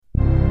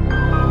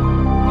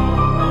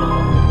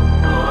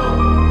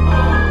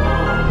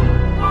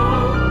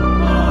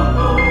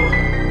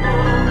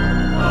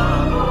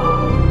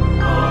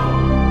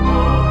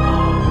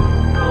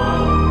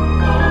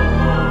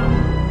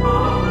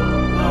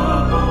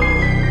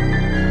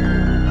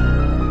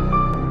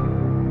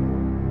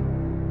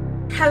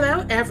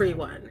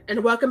everyone,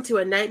 and welcome to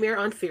A Nightmare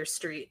on Fear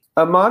Street.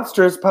 A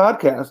monstrous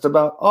podcast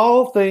about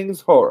all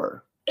things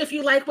horror. If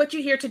you like what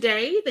you hear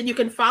today, then you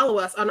can follow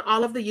us on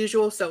all of the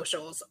usual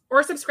socials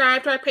or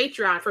subscribe to our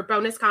Patreon for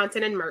bonus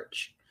content and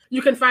merch.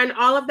 You can find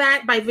all of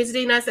that by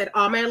visiting us at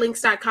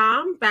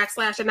allmylinks.com/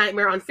 A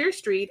Nightmare on Fear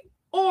Street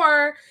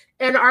or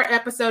in our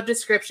episode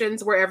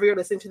descriptions wherever you're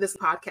listening to this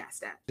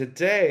podcast at.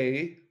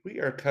 Today,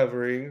 we are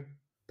covering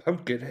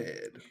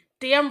Pumpkinhead.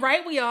 Damn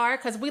right we are,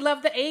 because we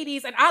love the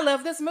 80s and I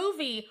love this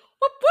movie.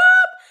 Whoop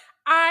whoop!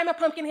 I'm a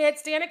Pumpkinhead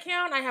stan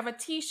account. I have a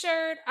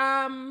t-shirt.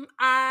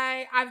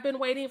 I've been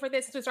waiting for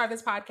this to start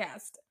this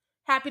podcast.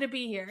 Happy to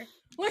be here.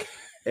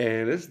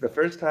 And this is the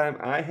first time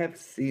I have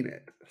seen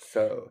it.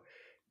 So,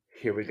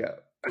 here we go.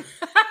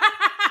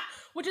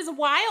 Which is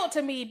wild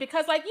to me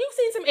because, like, you've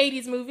seen some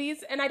 80s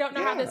movies and I don't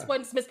know how this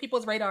one's missed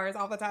people's radars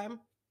all the time.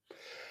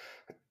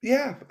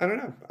 Yeah, I don't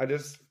know.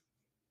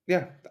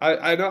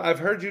 I know I've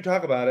heard you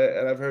talk about it,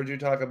 and I've heard you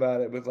talk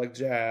about it with like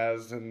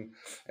jazz and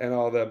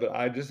all that, but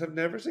I just have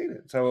never seen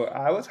it. So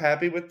I was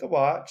happy with the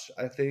watch.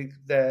 I think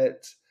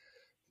that,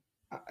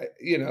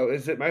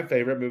 is it my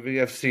favorite movie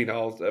I've seen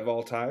of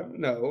all time?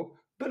 No,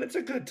 but it's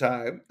a good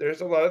time. There's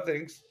a lot of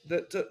things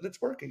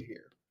that's working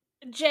here.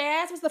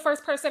 Jazz was the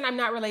first person I'm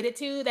not related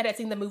to that had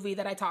seen the movie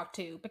that I talked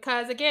to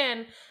because,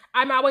 again,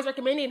 I'm always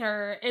recommending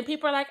her, and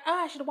people are like,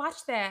 "Oh, I should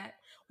watch that."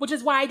 Which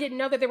is why I didn't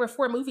know that there were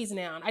 4 movies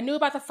now. I knew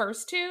about the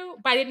first 2,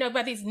 but I didn't know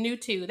about these new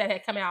 2 that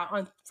had come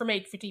out for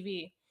made for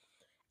TV.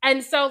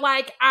 And so,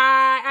 like,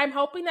 I'm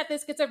hoping that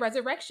this gets a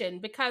resurrection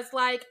because,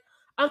 like,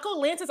 Uncle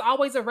Lance is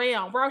always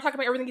around. We're always talking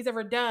about everything he's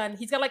ever done.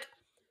 He's got, like,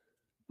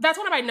 that's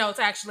one of my notes,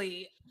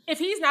 actually. If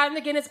he's not in the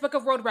Guinness Book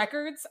of World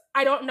Records,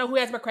 I don't know who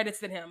has more credits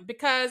than him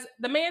because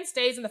the man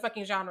stays in the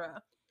fucking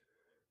genre.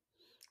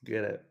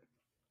 Get it?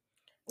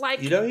 Like,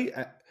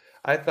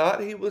 I thought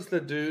he was the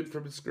dude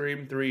from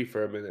Scream 3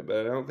 for a minute,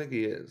 but I don't think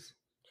he is.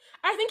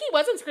 I think he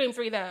was in Scream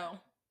 3, though.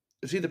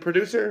 Is he the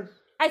producer?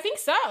 I think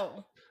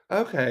so.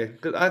 Okay,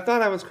 because I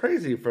thought I was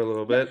crazy for a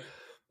little bit.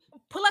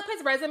 Pull up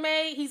his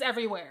resume. He's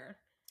everywhere.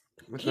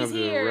 He's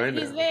here.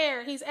 He's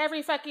there. He's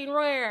every fucking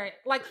where.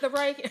 Like the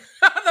Roy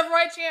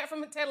chant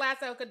from Ted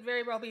Lasso could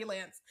very well be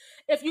Lance.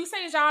 If you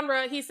say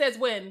genre, he says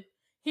when.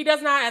 He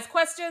does not ask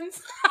questions.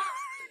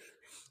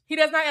 He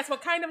does not ask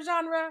what kind of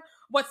genre,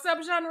 what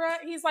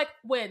subgenre. He's like,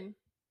 when.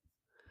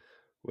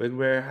 When,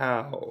 where,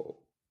 how.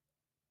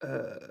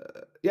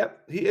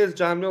 Yep, he is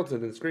John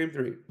Milton in Scream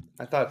 3.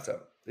 I thought so.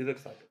 He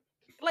looks like it.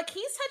 Like,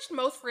 he's touched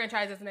most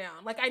franchises now.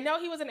 Like, I know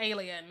he was an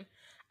Alien.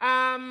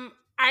 I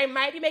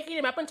might be making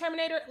him up in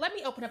Terminator. Let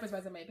me open up his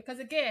resume because,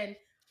 again,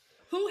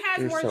 who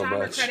has more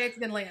genre credits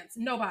than Lance?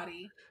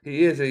 Nobody.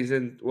 He is. He's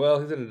in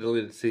a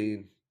deleted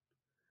scene.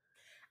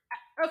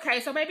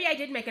 Okay, so maybe I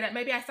did make it up.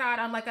 Maybe I saw it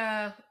on like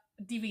a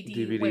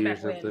DVD way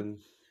back when.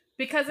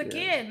 Because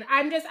again,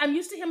 I'm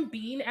used to him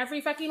being every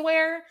fucking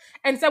where,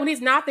 and so when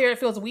he's not there, it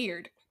feels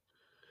weird.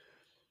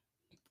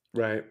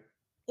 Right.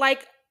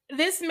 Like,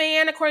 this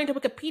man, according to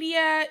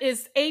Wikipedia,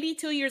 is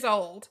 82 years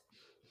old,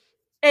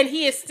 and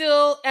he is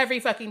still every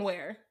fucking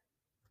where.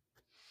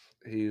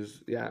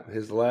 His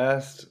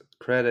last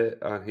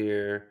credit on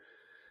here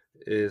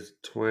is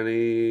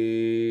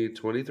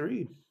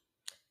 2023.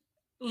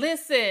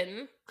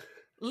 Listen.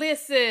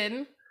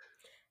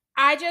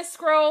 I just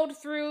scrolled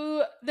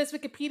through this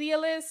Wikipedia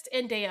list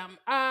and damn.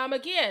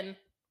 Again.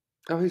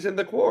 Oh, he's in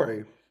The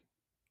Quarry.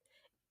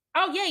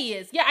 Oh, yeah, he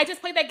is. Yeah, I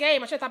just played that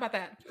game. I should have thought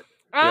about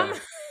that.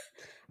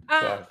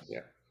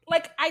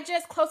 Like, I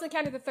just Close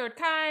Encounter of the Third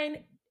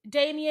Kind,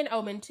 Damien,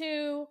 Omen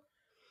 2,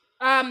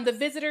 The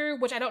Visitor,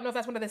 which I don't know if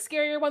that's one of the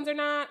scarier ones or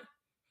not,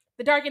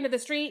 The Dark End of the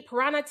Street,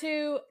 Piranha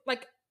 2,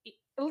 like,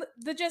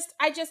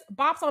 I just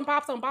bops on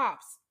bops on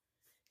bops.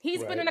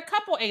 He's been in a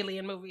couple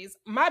Alien movies.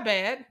 My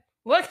bad.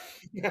 Look.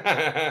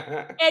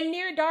 And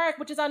Near Dark,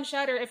 which is on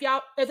Shudder. If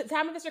at the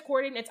time of this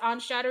recording, it's on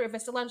Shudder. If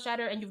it's still on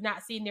Shudder and you've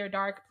not seen Near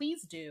Dark,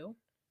 please do.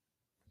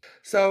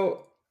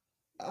 So,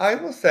 I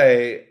will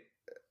say,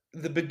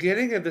 the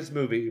beginning of this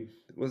movie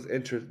was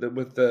interesting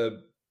with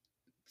the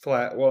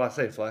I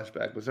say flashback,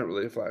 but it's not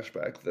really a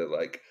flashback. The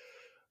like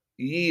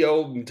ye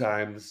olden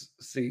times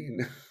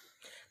scene.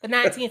 The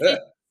 1950s.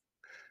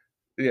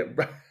 Yeah,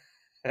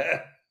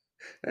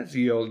 that's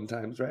ye olden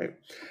times, right?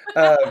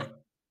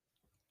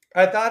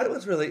 I thought it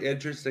was really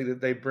interesting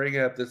that they bring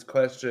up this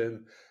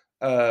question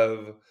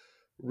of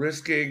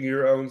risking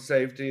your own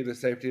safety and the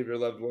safety of your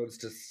loved ones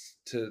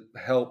to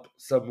help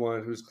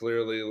someone who's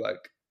clearly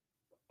like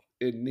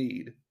in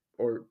need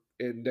or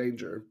in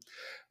danger.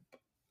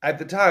 At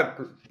the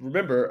time,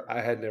 remember,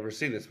 I had never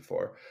seen this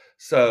before.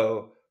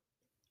 So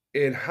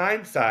in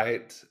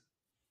hindsight,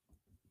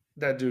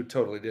 that dude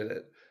totally did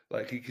it.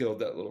 Like, he killed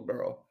that little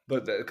girl,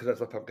 but because that's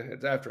what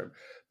Pumpkinhead's after him.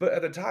 But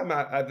at the time,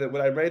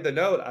 when I read the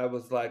note, I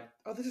was like,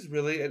 oh, this is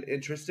really an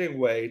interesting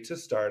way to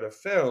start a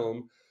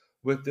film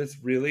with this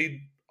really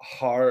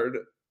hard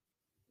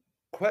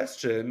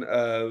question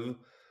of,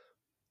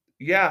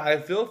 yeah,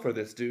 I feel for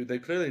this dude. They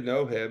clearly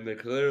know him.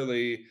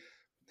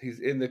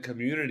 He's in the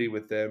community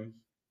with them,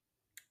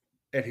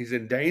 and he's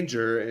in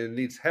danger and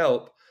needs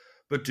help.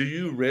 But do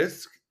you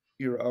risk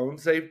your own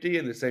safety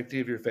and the safety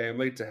of your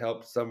family to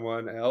help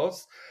someone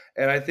else.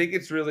 And I think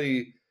it's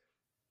really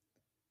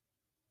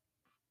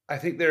I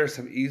think there are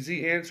some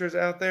easy answers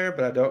out there,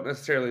 but I don't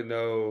necessarily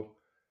know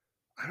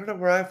I don't know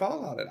where I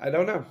fall on it. I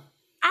don't know.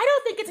 I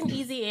don't think it's an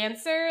easy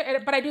answer,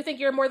 but I do think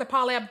you're more the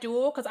Paula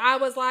Abdul because I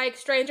was like,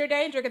 stranger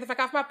danger, get the fuck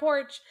off my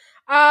porch.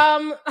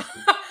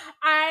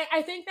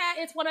 I think that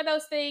it's one of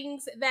those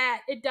things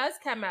that it does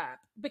come up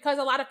because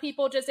a lot of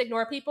people just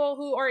ignore people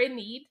who are in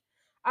need,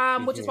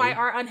 which is why Mhm.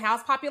 our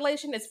unhoused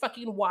population is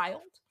fucking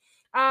wild.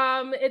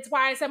 It's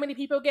why so many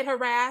people get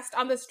harassed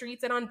on the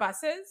streets and on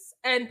buses,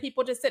 and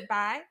people just sit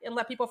by and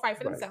let people fight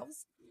for Right.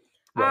 themselves.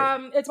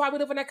 Right. It's why we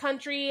live in a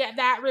country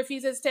that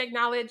refuses to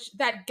acknowledge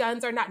that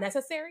guns are not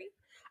necessary,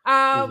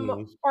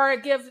 Mhm. or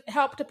give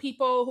help to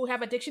people who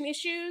have addiction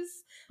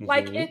issues.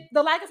 Like Mhm.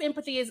 the lack of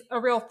empathy is a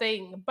real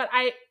thing. But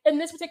in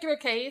this particular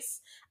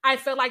case, I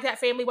feel like that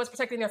family was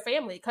protecting their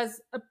family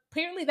because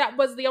apparently that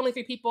was the only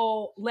three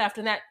people left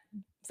in that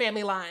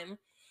family line.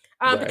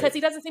 Because Right. he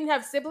doesn't seem to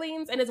have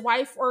siblings, and his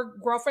wife or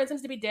girlfriend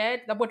seems to be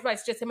dead. Which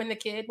was just him and the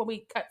kid when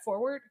we cut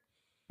forward,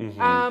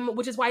 Mhm.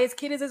 which is why his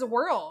kid is his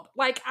world.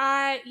 Like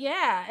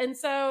yeah, and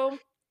so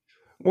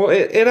Well,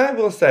 and I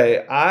will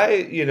say,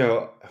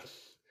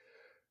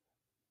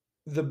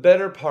 the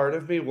better part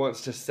of me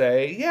wants to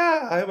say,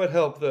 "Yeah, I would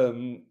help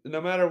them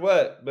no matter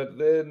what," but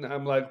then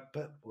I'm like,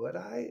 "But would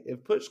I?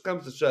 If push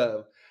comes to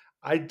shove,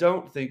 I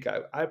don't think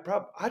I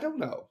don't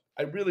know.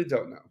 I really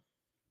don't know."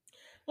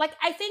 like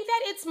I think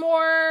that it's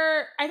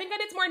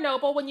more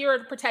noble when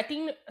you're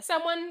protecting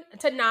someone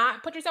to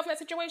not put yourself in that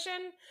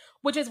situation,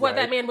 which is what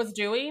that Right? man was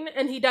doing,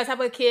 and he does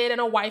have a kid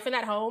and a wife in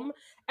that home.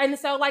 And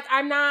so like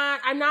I'm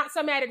not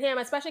so mad at him,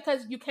 especially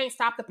because you can't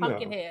stop the No.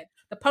 Pumpkinhead.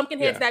 The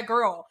Pumpkinhead's Yeah. that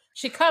girl.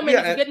 She Well, coming,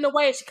 if you yeah, get in the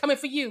way, she coming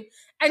for you.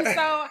 And and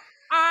so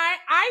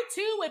I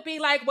too would be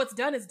like, what's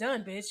done is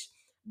done, bitch.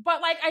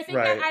 But like I think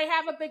that right. I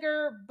have a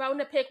bigger bone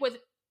to pick with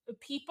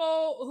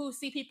people who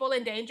see people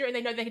in danger and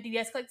they know they can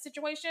de-escalate the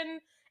situation,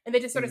 and they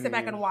just sort of sit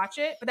back and Mhm. watch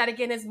it. But that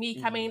again is me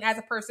Mhm. coming as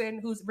a person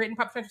who's written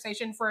public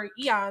transportation for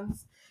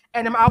eons,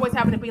 and I'm always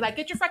having to be like,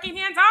 "Get your fucking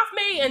hands off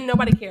me," and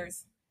nobody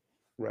cares.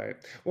 Right.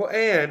 Well,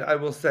 and I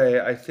will say,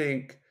 I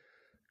think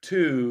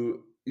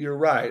too, you're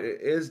right,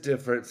 it is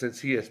different since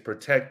he is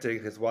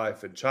protecting his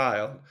wife and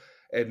child,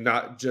 and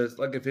not just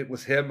like, if it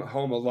was him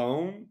home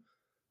alone,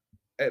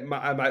 I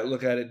might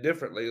look at it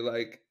differently,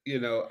 like,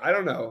 I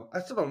don't know. I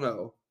still don't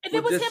know If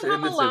it with was this him in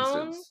home this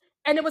alone instance.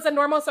 and it was a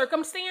normal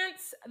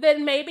circumstance,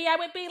 then maybe I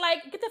would be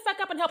like, "Get the fuck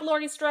up and help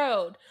Laurie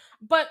Strode."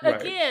 But Right.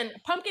 again,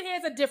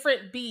 Pumpkinhead's a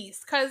different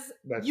beast because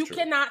That's you true.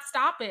 cannot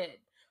stop it.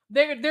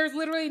 There's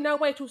literally no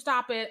way to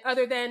stop it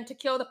other than to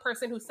kill the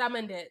person who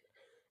summoned it.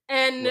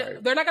 And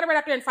Right. they're not gonna run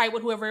out there and fight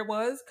with whoever it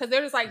was because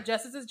they're just like,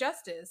 justice is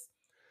justice.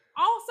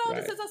 Also,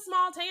 this Right. is a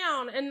small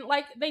town, and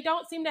like they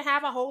don't seem to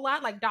have a whole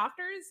lot like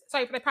doctors,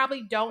 so they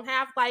probably don't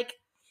have like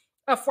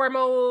a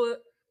formal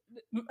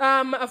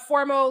a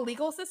formal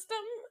legal system.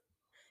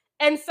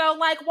 And so,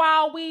 like,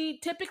 while we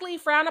typically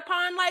frown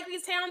upon like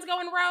these towns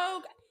going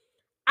rogue,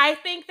 I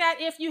think that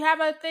if you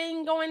have a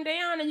thing going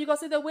down and you go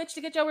see the witch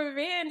to get your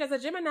revenge as a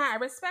Gemini, I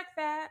respect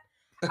that.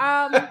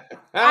 Um,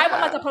 I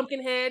would like a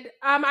pumpkin head.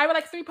 I would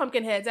like three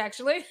pumpkin heads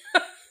actually.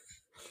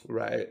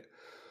 Right.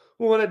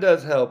 Well, and it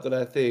does help that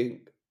I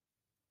think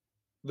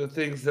the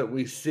things that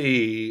we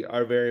see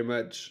are very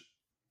much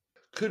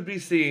could be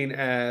seen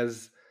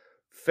as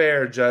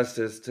fair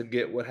justice to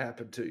get what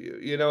happened to you.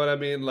 You know what I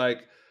mean?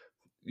 Like,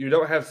 you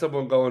don't have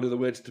someone going to the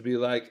witch to be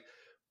like,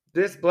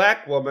 "This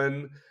black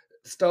woman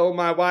stole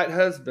my white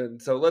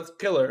husband, so let's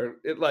kill her."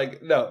 It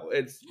like, no,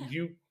 it's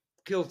you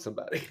killed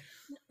somebody.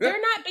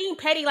 They're not being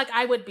petty like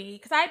I would be,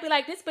 because I'd be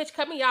like, this bitch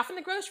cut me off in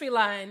the grocery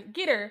line.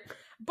 Get her.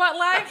 But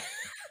like,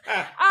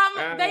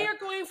 they are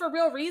going for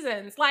real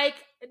reasons. Like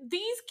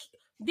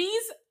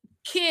these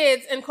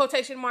kids in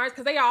quotation marks,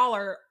 because they all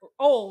are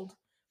old.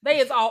 They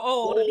is all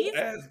old. Old These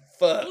as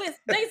fuck. listen,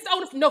 they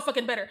old no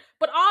fucking better.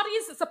 But all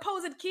these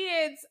supposed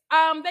kids,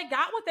 they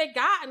got what they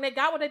got and they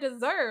got what they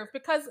deserve.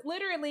 Because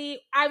literally,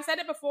 I've said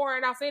it before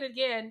and I'll say it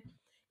again.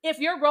 If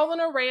you're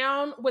rolling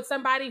around with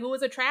somebody who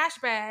is a trash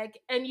bag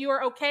and you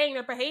are okaying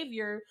their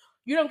behavior,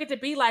 you don't get to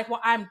be like, well,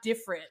 I'm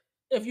different.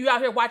 If you out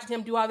here watching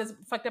him do all this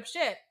fucked up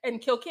shit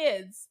and kill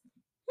kids.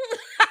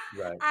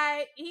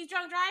 Right. He's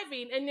drunk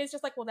driving and it's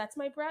just like, well, that's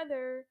my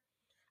brother.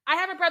 I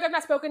have a brother I've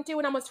not spoken to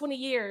in almost 20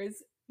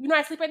 years. You know,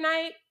 I sleep at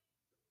night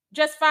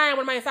just fine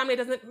when my insomnia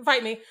doesn't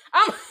fight me.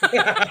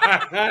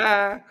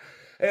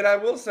 And I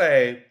will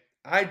say,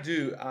 I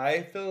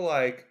feel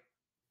like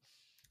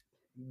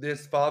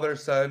this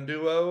father-son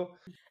duo.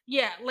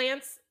 Yeah,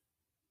 Lance.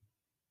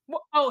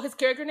 Oh, his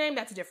character name?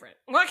 That's different.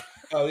 Like,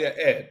 Oh, yeah,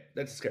 Ed.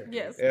 That's his character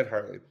name, yes. Ed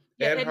Harley.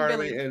 Yeah, Ed Ed and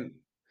Harley Billy.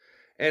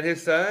 and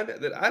his son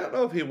that I don't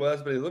know if he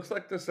was, but he looks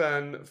like the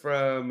son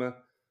from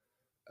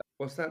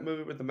what's that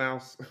movie with the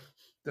mouse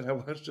that I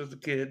watched as a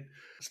kid?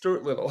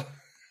 Stuart Little.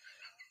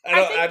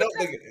 I I think don't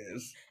think it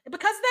is.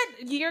 because of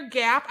that year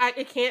gap,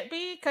 it can't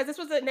be because this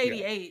was in Yeah,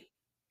 '88.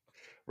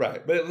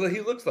 right, but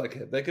he looks like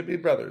him. They could be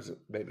brothers,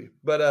 maybe,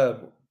 but,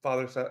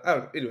 father, son I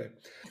don't know, anyway.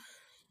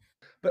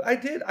 But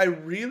I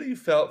really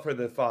felt for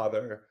the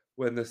father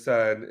when the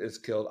son is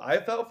killed. I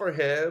felt for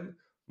him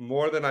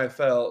more than I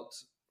felt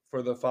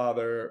for the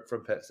father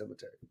from Pet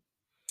Cemetery.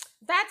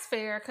 That's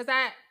fair because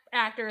that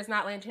actor is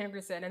not Lance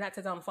Henderson, and that's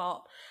his own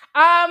fault.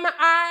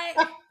 I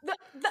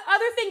the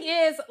other thing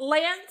is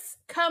Lance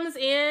comes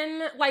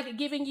in like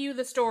giving you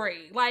the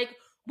story. Like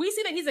we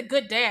see that he's a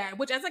good dad,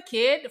 which as a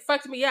kid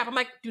fucked me up. I'm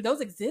like, do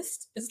those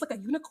exist? Is this like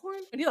a unicorn?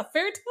 And he's a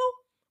fairy tale?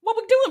 What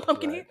we doing,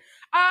 Pumpkinhead?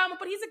 Right.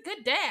 But he's a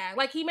good dad.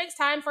 Like he makes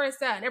time for his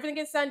son. Everything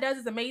his son does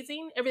is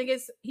amazing. Everything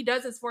he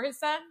does is for his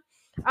son.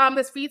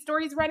 This feed store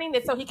he's running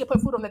is so he can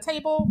put food on the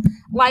table.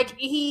 Like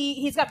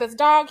he's got this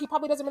dog he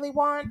probably doesn't really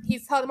want.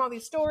 He's telling him all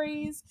these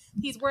stories.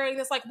 He's wearing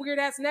this like weird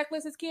ass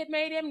necklace his kid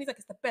made him. And he's like,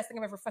 it's the best thing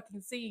I've ever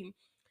fucking seen.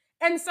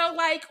 And so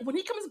like when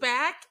he comes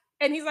back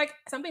and he's like,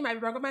 something might be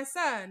wrong with my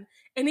son,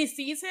 and he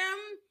sees him,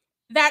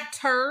 that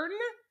turn,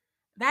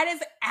 that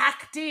is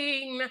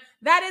acting.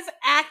 That is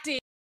acting.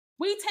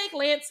 We take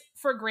Lance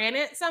for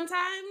granted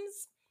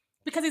sometimes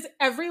because he's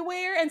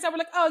everywhere. And so we're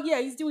like, oh yeah,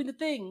 he's doing the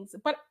things.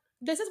 But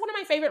this is one of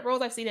my favorite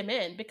roles I've seen him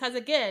in because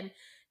again,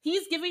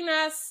 he's giving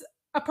us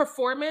a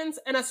performance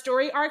and a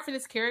story arc for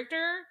this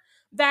character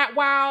that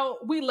while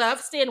we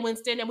love Stan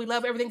Winston and we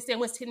love everything Stan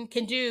Winston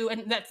can do,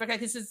 and that fact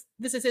this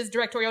is his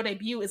directorial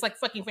debut is like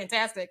fucking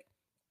fantastic.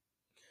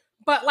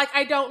 But like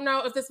I don't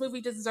know if this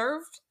movie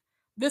deserved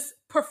this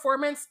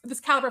performance, this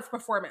caliber of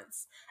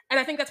performance. And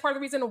I think that's part of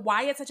the reason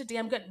why it's such a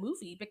damn good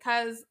movie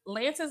because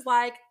Lance is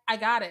like, I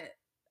got it.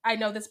 I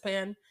know this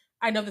pen.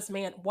 I know this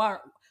man. Wow.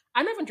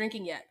 I'm not even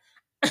drinking yet.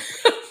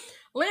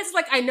 Lance is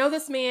like, I know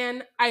this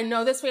man. I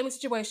know this family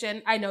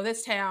situation. I know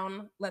this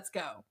town. Let's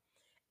go.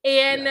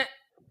 And Yeah.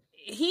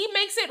 he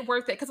makes it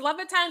worth it because a lot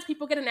of the times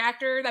people get an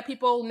actor that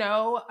people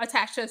know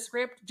attached to a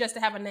script just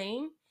to have a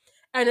name,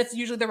 and it's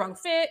usually the wrong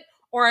fit,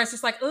 or it's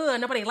just like, ugh,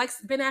 nobody likes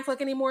Ben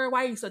Affleck anymore.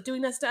 Why are you still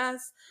doing this to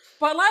us?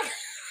 But like,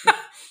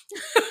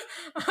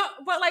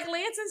 but like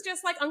Lance is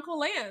just like Uncle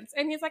Lance,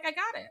 and he's like, I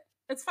got it.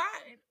 It's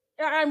fine.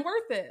 I'm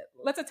worth it.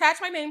 Let's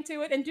attach my name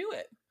to it and do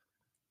it.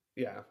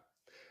 Yeah.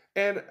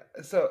 And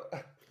so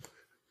I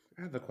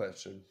have a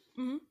question.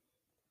 Mm-hmm.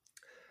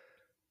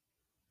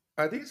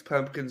 Are these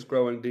pumpkins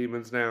growing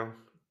demons now?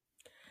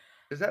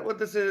 Is that what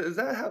this is? Is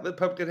that how the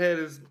pumpkin head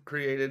is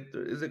created?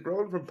 Is it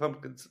growing from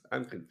pumpkins?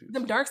 I'm Them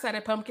confused. dark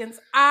sided pumpkins.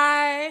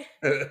 All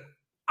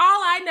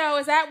I know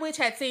is that witch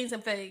had seen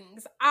some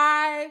things.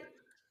 I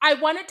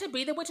wanted to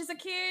be the witch as a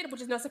kid,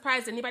 which is no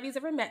surprise to anybody who's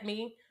ever met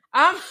me.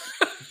 And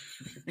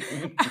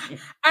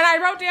I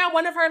wrote down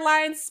one of her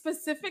lines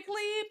specifically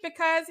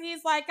because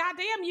he's like, God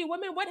damn you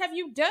woman, what have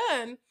you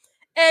done?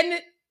 And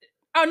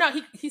oh no,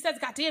 he says,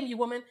 God damn you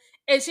woman.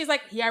 And she's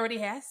like, he already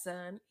has,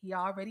 son. He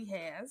already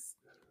has.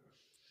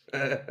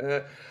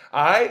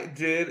 I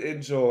did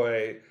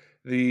enjoy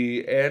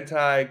the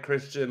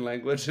anti-Christian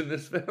language in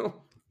this film.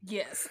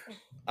 Yes.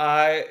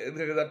 I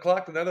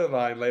clocked another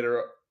line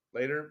later,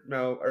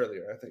 no,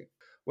 earlier, I think.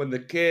 When the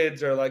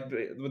kids are like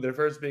when they're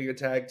first being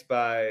attacked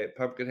by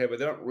Pumpkinhead, but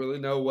they don't really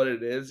know what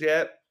it is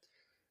yet.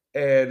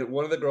 And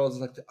one of the girls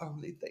is like, the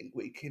only thing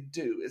we can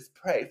do is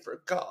pray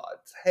for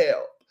God's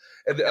help.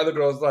 And the other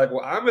girl's like,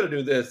 well, I'm gonna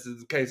do this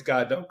in case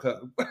God don't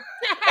come.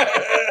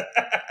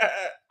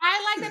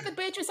 I like that the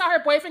bitch who saw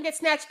her boyfriend get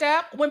snatched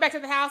up went back to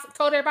the house,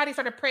 told everybody,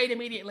 started praying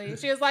immediately.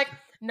 She was like,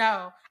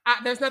 "No,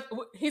 there's no.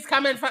 He's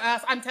coming for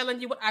us. I'm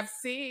telling you what I've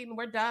seen.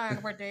 We're done.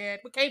 We're dead.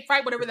 We can't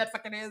fight whatever that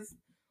fucking is."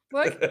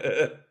 Like,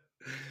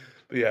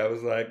 But yeah, I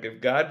was like,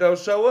 if God don't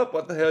show up,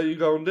 what the hell you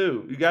gonna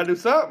do? You gotta do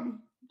something.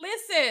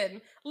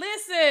 listen,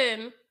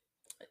 listen,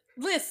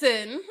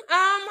 listen.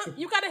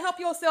 You got to help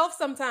yourself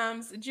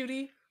sometimes,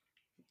 Judy.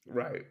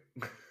 Right.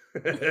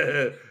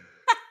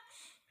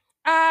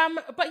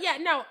 But yeah,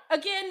 no.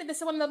 Again, this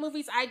is one of the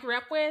movies I grew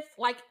up with.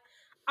 Like,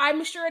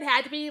 I'm sure it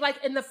had to be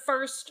like in the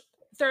first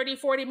 30,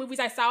 40 movies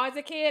I saw as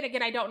a kid.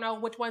 Again, I don't know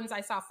which ones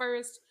I saw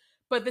first,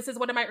 but this is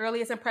one of my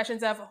earliest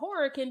impressions of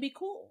horror can be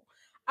cool.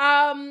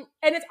 And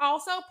it's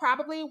also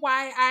probably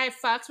why I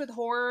fucks with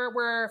horror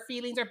where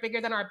feelings are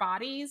bigger than our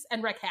bodies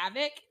and wreak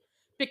havoc.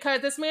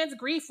 Because this man's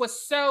grief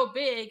was so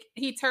big,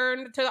 he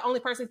turned to the only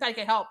person he thought he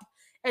could help.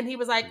 And he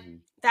was like, Mhm.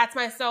 that's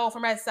my soul for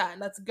my son.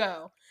 Let's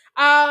go.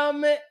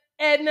 Um,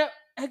 and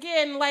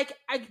again, like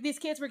these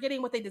kids were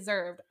getting what they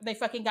deserved. They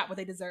fucking got what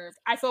they deserved.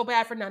 I feel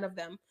bad for none of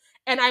them,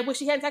 and I wish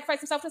he hadn't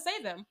sacrificed himself to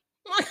save them.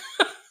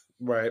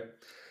 Right.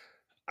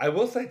 I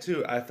will say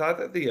too, I thought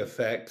that the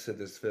effects of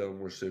this film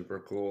were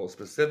super cool.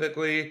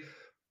 Specifically,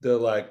 the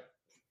like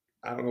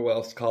I don't know what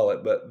else to call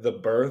it, but the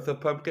birth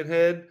of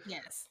Pumpkinhead.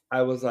 Yes.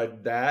 I was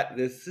like, that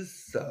this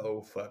is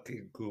so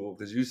fucking cool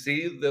because you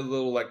see the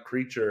little like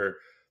creature.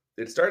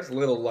 It starts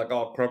little, like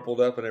all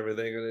crumpled up and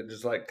everything, and it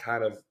just like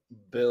kind of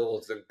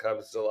builds and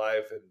comes to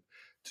life and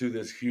to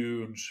this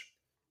huge,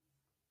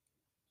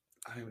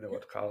 I don't even know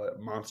what to call it,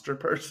 monster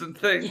person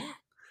thing. Yeah.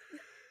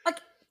 Like,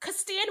 cause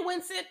Stan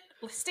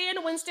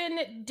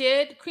Winston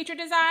did creature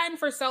design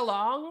for so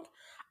long.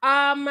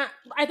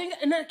 I think,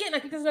 and again, I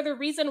think there's another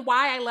reason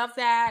why I love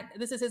that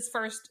this is his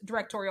first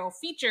directorial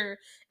feature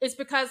is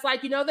because,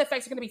 like, the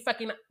effects are gonna be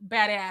fucking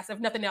badass if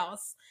nothing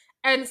else.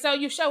 And so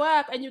you show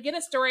up and you get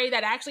a story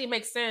that actually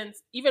makes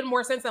sense, even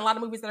more sense than a lot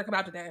of movies that are coming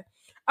out today.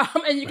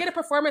 And you get a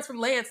performance from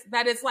Lance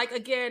that is like,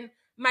 again,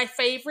 my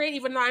favorite,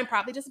 even though I'm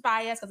probably just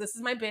biased because this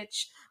is my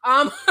bitch.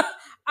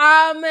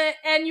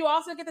 And you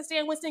also get the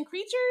Stan Winston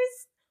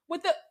creatures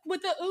with the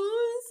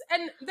ooze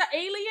and the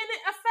alien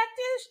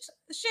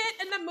effective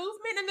shit and the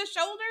movement and the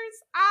shoulders.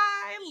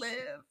 I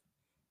live.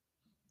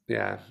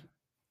 Yeah.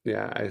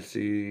 Yeah, I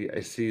see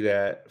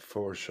that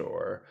for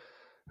sure.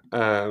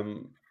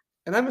 Um,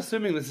 and I'm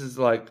assuming this is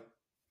like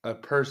a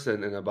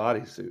person in a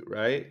bodysuit,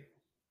 right?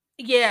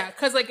 Yeah,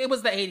 because like it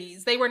was the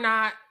 80s. They were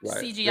not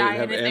Right. They CGI, didn't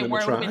have and if they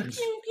were, it would have been animatronics.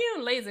 pew pew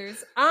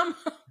lasers.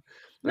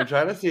 No, I'm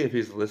trying to see if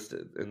he's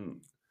listed,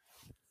 and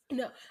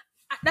no.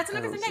 That's I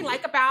another don't thing I see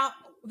like it. about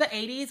the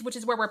 80s, which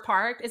is where we're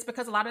parked, is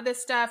because a lot of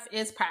this stuff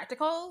is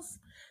practicals.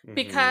 Hmm.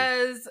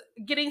 Because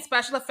getting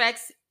special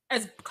effects,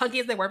 as clunky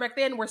as they were back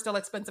then, were still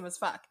expensive as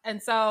fuck.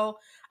 And so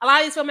a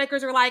lot of these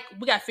filmmakers are like,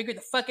 we got to figure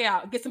the fuck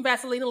out. Get some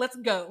Vaseline and let's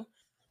go.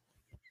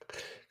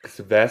 It's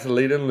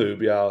Vaseline and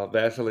lube, y'all.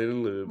 Vaseline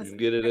and lube. You can Listen,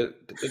 get it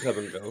at the Tub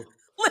and Go.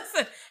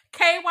 listen.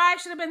 KY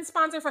should have been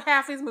sponsored for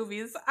half these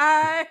movies.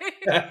 I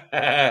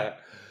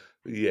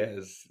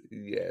Yes,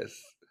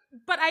 yes.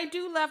 But I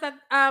do love that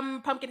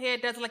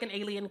Pumpkinhead does like an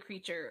alien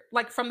creature,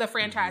 like from the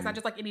franchise, not Mhm.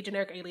 just like any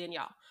generic alien,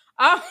 y'all.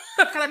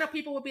 Because I know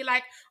people would be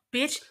like,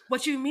 "Bitch,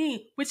 what you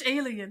mean? Which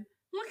alien?"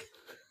 Look,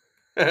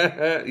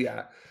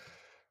 Yeah,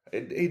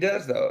 he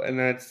does though, and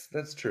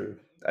that's true.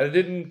 I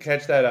didn't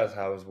catch that as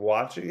I was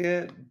watching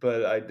it,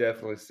 but I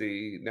definitely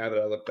see now that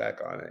I look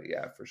back on it.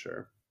 Yeah, for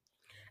sure.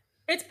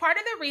 it's part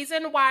of the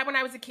reason why when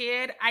I was a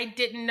kid, I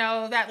didn't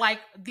know that like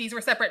these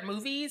were separate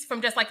movies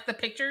from just like the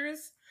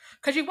pictures.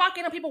 Because you walk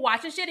in and people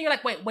watching shit, and you're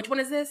like, "Wait, which one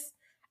is this?"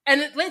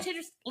 And Lance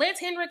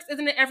Hendricks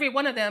isn't in every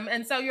one of them,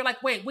 and so you're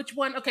like, "Wait, which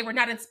one?" Okay, we're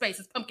not in space.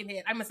 It's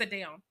Pumpkinhead. I'm gonna sit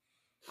down.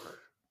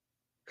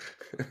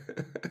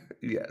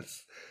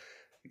 Yes,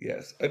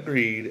 yes,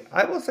 agreed.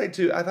 I will say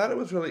too, I thought it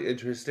was really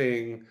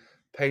interesting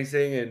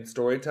pacing and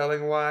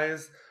storytelling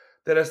wise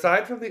that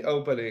aside from the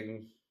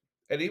opening,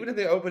 and even in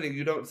the opening,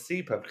 you don't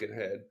see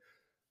Pumpkinhead.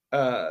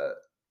 Uh,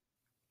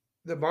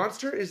 the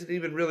monster isn't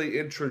even really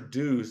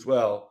introduced.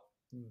 Well,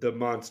 the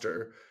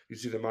monster. You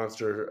see the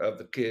monster of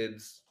the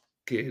kids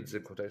in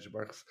quotation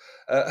marks,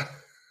 uh,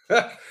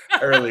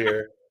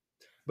 earlier.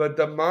 But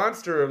the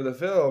monster of the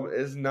film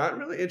is not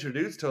really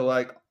introduced till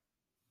like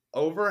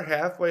over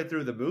halfway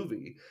through the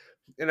movie.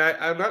 And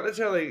I'm not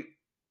necessarily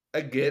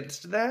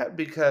against that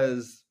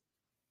because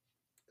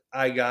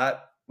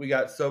we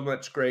got so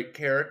much great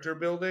character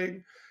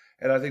building.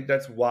 And I think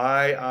that's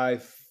why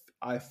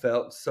I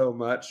felt so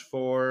much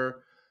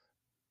for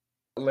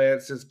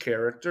Lance's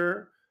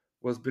character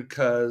was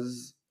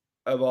because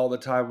of all the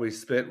time we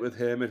spent with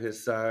him and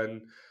his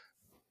son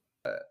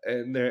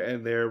and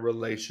their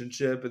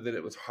relationship, and then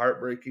it was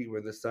heartbreaking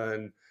when the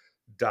son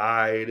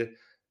died,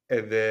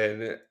 and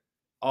then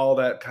all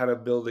that kind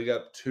of building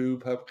up to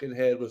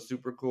Pumpkinhead was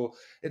super cool.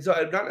 And so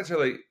I'm not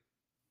necessarily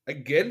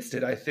against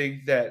it. I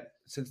think that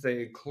since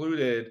they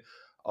included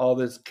all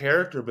this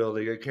character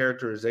building and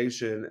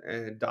characterization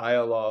and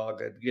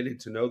dialogue and getting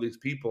to know these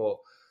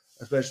people,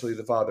 especially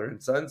the father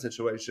and son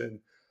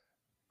situation,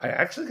 I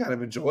actually kind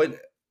of enjoyed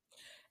it.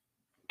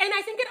 And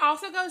I think it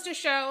also goes to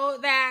show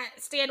that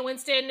Stan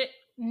Winston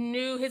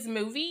knew his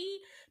movie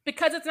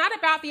because it's not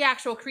about the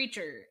actual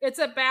creature. It's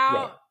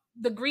about Right.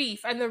 the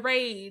grief and the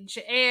rage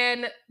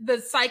and the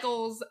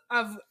cycles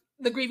of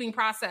the grieving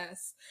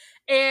process.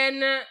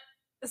 And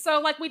so,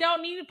 like, we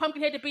don't need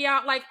Pumpkinhead to be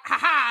out like, ha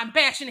ha, I'm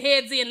bashing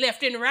heads in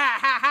left and right.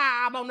 Ha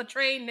ha, I'm on the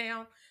train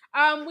now.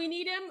 We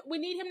need him. We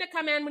need him to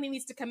come in when he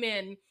needs to come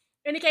in.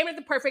 And he came at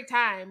the perfect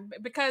time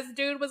because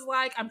dude was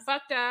like, I'm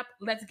fucked up.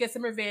 Let's get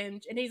some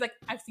revenge. And he's like,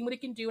 I've seen what he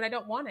can do and I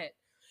don't want it.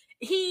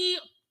 He,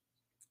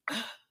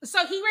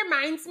 so he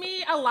reminds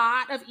me a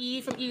lot of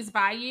Eve from Eve's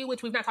Bayou,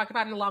 which we've not talked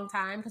about in a long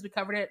time because we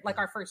covered it like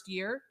our first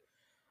year.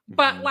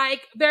 But Mhm,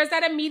 like, there's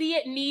that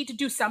immediate need to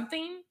do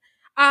something,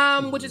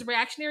 which mhm, is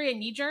reactionary and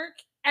knee jerk.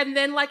 And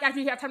then, like, after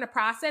you have time to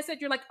process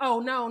it, you're like, oh,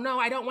 no, no,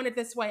 I don't want it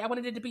this way. I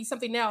wanted it to be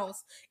something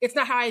else. It's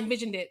not how I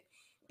envisioned it.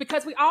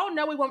 Because we all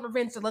know we want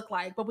revenge to look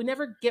like, but we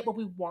never get what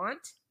we want.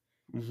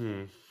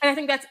 mhm. And I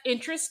think that's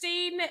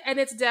interesting, and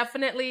it's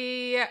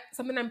definitely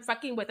something I'm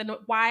fucking with, and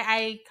why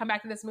I come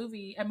back to this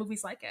movie and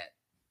movies like it.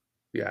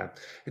 Yeah,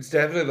 it's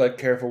definitely like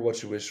careful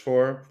what you wish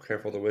for,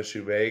 careful the wish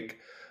you make,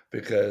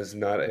 because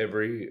not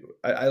every.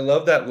 I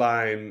love that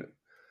line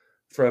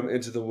from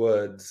Into the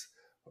Woods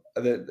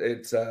that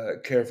it's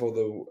careful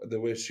the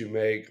wish you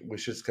make,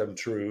 wishes come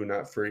true,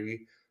 not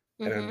free.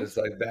 And I'm Hmm. just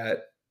like,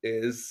 that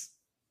is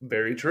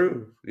very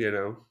true, you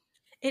know?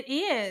 It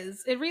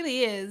is. It really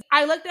is.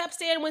 I looked up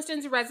Stan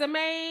Winston's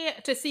resume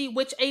to see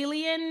which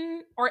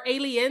alien or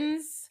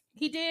aliens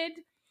he did.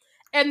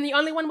 And the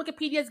only one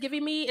Wikipedia is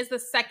giving me is the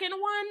second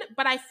one,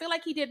 but I feel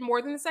like he did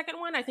more than the second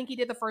one. I think he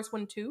did the first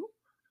one too.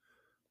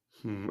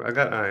 I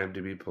got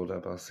IMDb pulled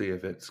up. I'll see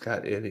if it's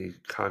got any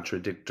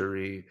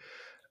contradictory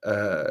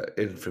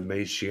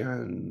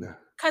information.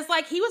 Because,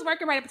 like, he was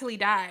working right up until he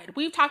died.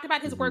 We've talked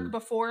about his work Mhm.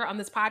 before on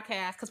this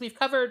podcast because we've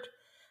covered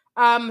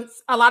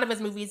A lot of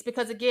his movies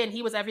because again,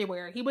 he was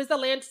everywhere. He was the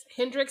Lance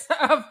Hendricks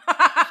of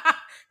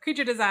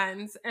creature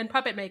designs and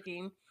puppet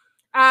making.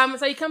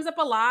 So he comes up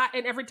a lot,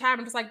 and every time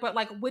I'm just like, but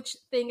like, which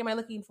thing am I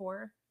looking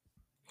for?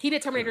 He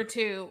did Terminator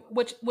 2,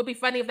 which would be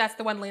funny if that's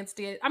the one Lance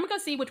did. I'm gonna go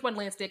see which one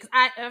Lance did because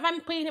if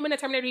I'm putting him in a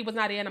Terminator he was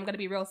not in, I'm gonna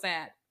be real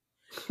sad.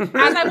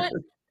 As I went,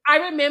 I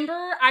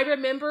remember.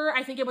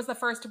 I think it was the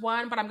first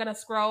one, but I'm gonna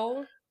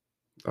scroll.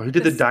 Oh, he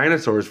did the This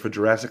dinosaurs for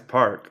Jurassic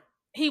Park.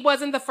 He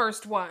wasn't the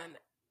first one.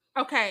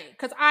 Okay,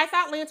 because I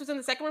thought Lance was in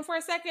the second one for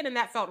a second, and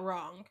that felt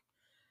wrong.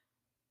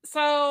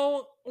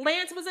 So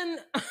Lance was in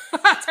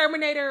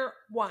Terminator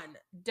 1.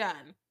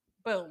 Done.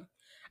 Boom.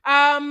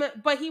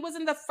 But he was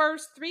in the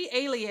first three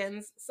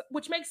Aliens,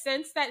 which makes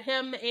sense that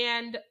him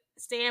and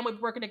Stan would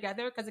be working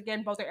together because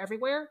again, both are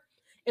everywhere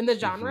in the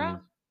genre.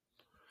 Mhm.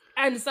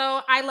 And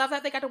so I love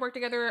that they got to work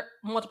together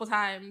multiple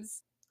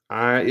times.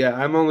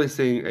 I'm only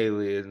seeing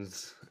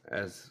Aliens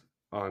as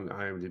on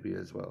IMDb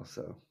as well,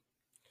 so.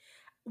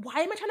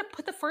 Why am I trying to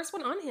put the first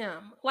one on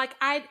him? Like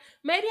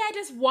maybe I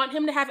just want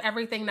him to have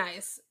everything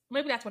nice.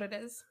 Maybe that's what it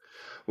is.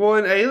 Well,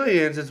 in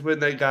Aliens, it's when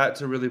they got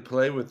to really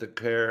play with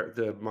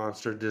the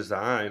monster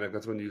design. Like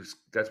that's when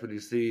you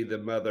see the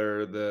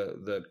mother,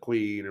 the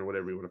queen, or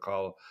whatever you want to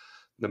call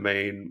the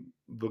main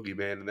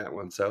boogeyman in that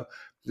one. So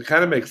it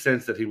kind of makes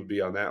sense that he would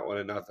be on that one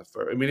and not the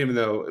first. I mean, even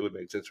though it would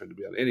make sense for him to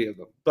be on any of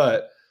them,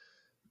 but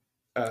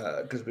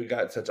because we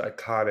got such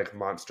iconic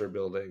monster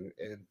building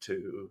in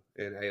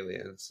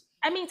Aliens.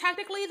 I mean,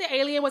 technically, the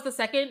alien was the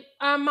second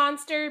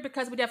monster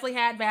because we definitely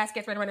had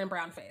Vasquez running in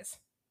brown face.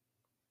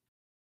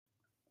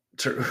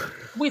 True.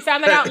 We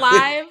found that out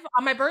live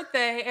on my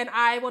birthday, and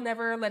I will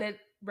never let it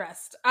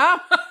rest.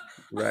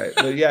 Right,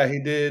 but yeah, he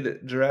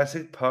did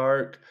Jurassic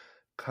Park,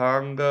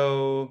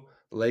 Congo,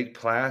 Lake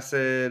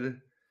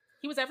Placid,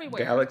 He was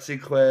everywhere. Galaxy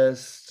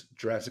Quest,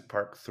 Jurassic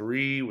Park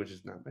 3, which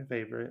is not my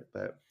favorite,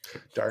 but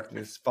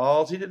Darkness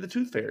Falls. He did the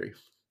Tooth Fairy.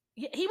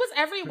 He was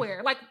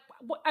everywhere. Like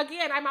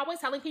again, I'm always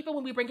telling people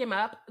when we bring him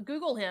up,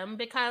 Google him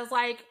because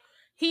like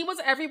he was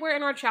everywhere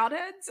in our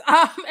childhoods,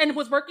 and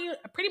was working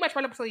pretty much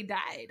right up until he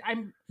died.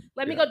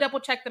 Let me Yeah. go double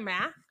check the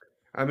math.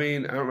 I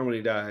mean, I don't know when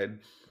he died.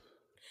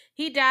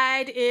 He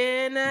died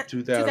in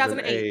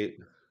 2008. 2008.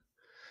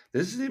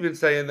 This is even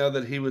saying though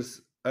that he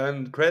was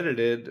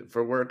uncredited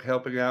for work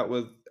helping out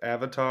with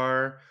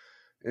Avatar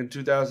in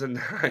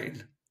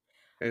 2009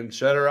 and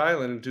Shutter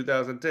Island in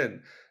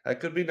 2010. That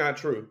could be not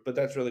true, but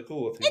that's really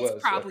cool if he It's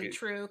was. Like, probably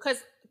true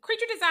because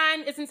creature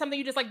design isn't something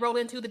you just like roll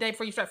into the day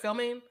before you start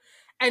filming.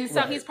 And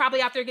so right, he's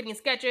probably out there getting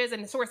sketches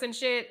and source and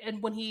shit.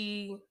 And when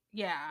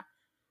yeah.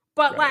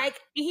 But right. like,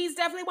 he's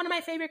definitely one of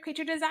my favorite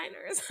creature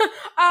designers.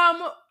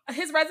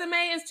 His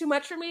resume is too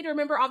much for me to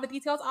remember all the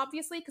details,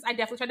 obviously, because I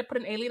definitely tried to put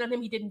an alien on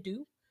him he didn't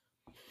do.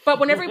 But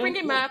whenever we bring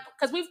him up,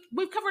 because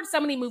we've covered so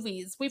many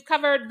movies, we've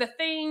covered The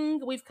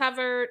Thing, we've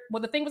covered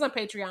The Thing was on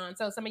Patreon,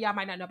 so some of y'all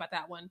might not know about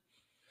that one.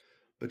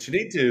 But you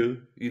need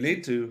to. You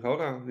need to.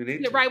 Hold on. You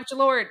need Get to. right with your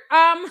Lord.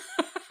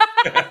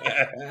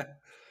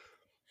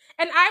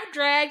 And I've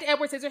dragged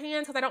Edward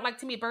Scissorhands because I don't like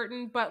Timmy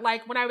Burton, but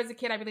like when I was a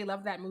kid, I really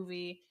loved that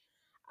movie.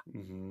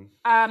 hmm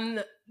Um,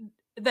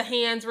 the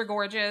hands were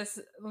gorgeous.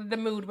 The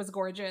mood was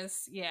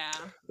gorgeous.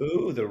 Yeah.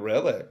 Ooh, the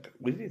relic.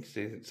 We need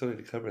to still need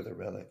to cover the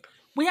relic.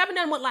 We haven't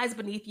done What Lies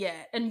Beneath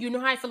yet, and you know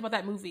how I feel about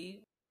that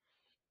movie.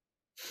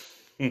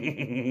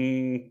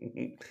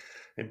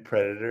 And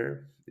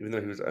Predator, even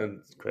though he was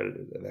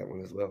uncredited in that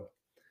one as well.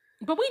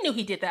 But we knew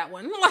he did that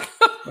one. Like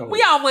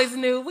we Oh. always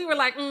knew. We were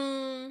like,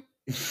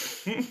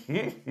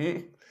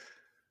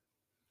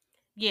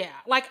 yeah.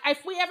 Like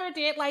if we ever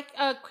did like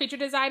a creature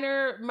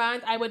designer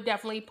month, I would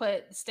definitely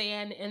put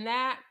Stan in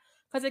that.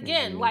 Because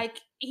again, hmm like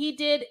he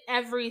did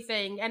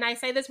everything. And I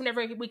say this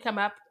whenever we come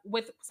up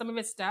with some of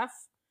his stuff.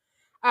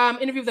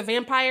 Interview with the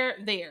Vampire,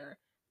 there.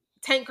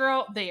 Tank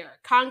Girl, there.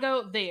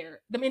 Congo,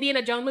 there. The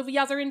Indiana Jones movie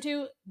y'all are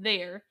into,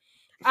 there.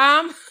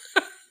 Um,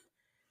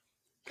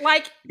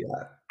 like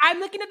Yeah, I'm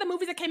looking at the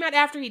movies that came out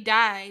after he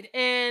died,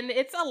 and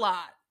it's a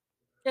lot.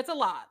 It's a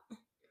lot.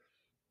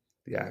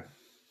 yeah.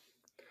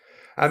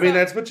 I mean, So,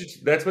 that's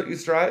what you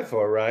strive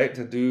for, right?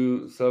 To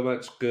do so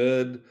much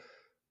good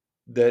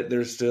that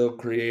they're still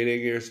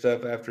creating your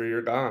stuff after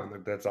you're gone.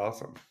 Like that's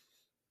awesome.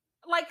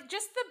 like,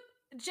 just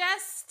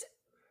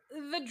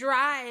the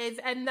drive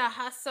and the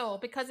hustle,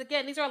 because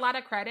again, these are a lot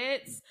of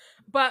credits,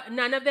 but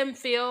none of them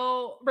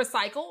feel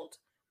recycled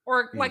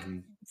or like hmm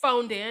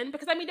phoned in.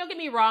 Because I mean, don't get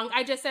me wrong,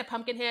 I just said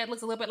Pumpkinhead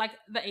looks a little bit like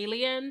the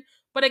alien,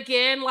 but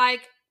again,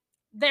 like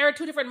there are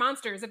two different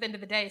monsters at the end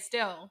of the day.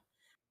 Still,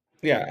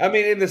 Yeah, I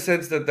mean, in the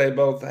sense that they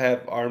both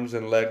have arms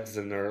and legs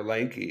and are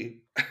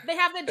lanky, they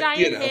have the you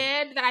giant know.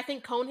 head that I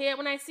think Conehead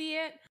when I see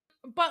it,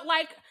 but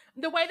like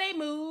the way they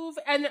move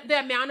and the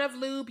amount of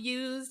lube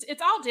used,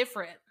 it's all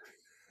different.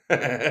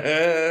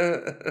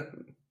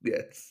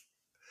 Yes.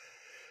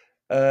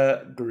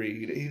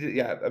 Agreed.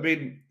 Yeah, I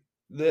mean,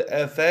 the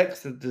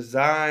effects, the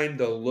design,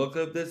 the look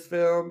of this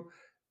film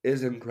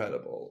is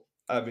incredible.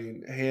 I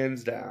mean,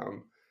 hands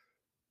down,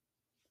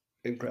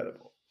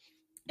 incredible.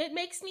 It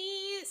makes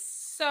me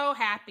so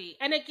happy.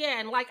 And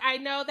again, like I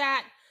know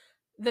that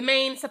The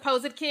main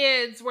supposed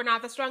kids were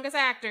not the strongest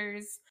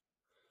actors.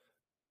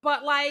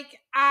 But like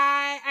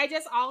I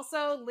just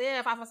also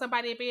live off of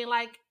somebody being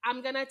like,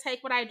 I'm gonna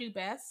take what I do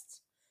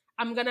best.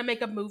 I'm gonna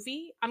make a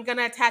movie. I'm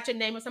gonna attach a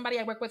name of somebody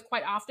I work with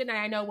quite often and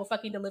I know will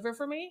fucking deliver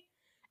for me.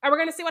 And we're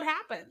gonna see what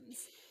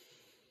happens.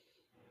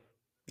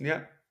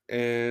 Yeah,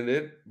 and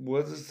it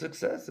was a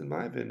success in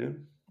my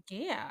opinion.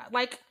 Yeah.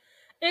 Like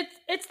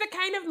it's the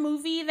kind of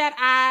movie that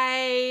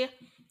I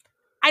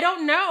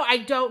don't know. I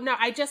don't know.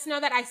 I just know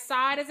that I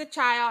saw it as a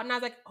child and I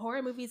was like,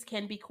 horror movies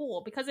can be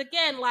cool. Because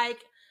again, like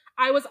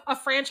I was a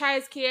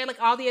franchise kid,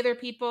 like all the other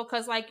people,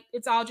 because like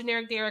it's all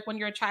generic Derek when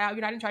you're a child,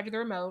 you're not in charge of the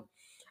remote.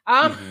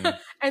 Um, Mhm.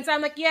 and so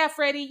I'm like, yeah,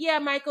 Freddy, yeah,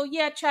 Michael,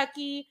 yeah,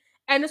 Chucky.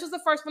 And this was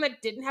the first one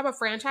that didn't have a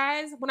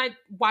franchise when I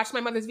watched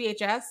my mother's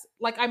VHS.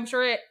 Like I'm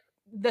sure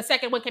the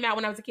second one came out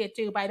when I was a kid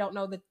too, but I don't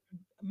know the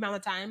amount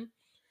of time.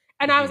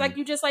 And I was like, Mhm.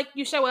 you just like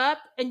you show up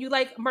and you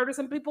like murder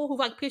some people who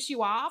like piss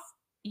you off.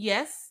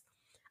 Yes.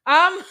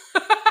 Um,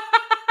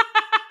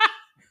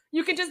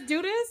 you can just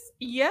do this.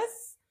 Yes.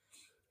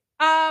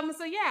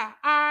 So yeah,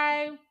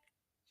 I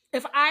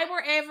if I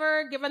were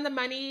ever given the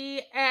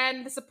money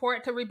and the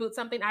support to reboot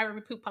something, I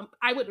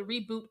would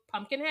reboot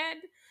Pumpkinhead.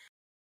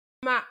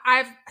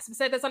 I've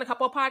said this on a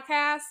couple of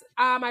podcasts.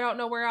 I don't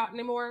know where out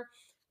anymore,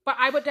 but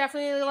I would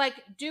definitely like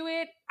do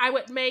it. I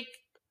would make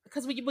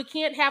because we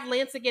can't have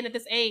Lance again at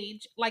this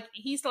age. Like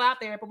he's still out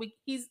there, but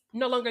he's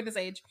no longer this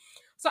age.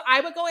 So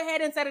I would go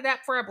ahead and set it up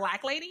for a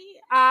black lady.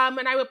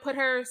 And I would put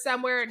her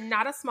somewhere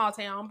not a small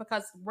town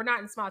because we're not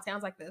in small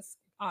towns like this,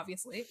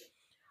 obviously.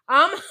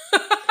 Um,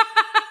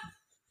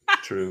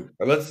 True.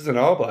 Unless it's an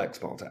all black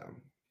small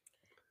town.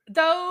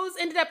 those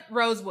ended up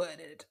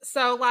rosewooded.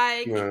 So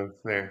like No,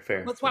 fair,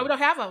 fair, that's why we fair.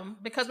 don't have them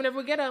because whenever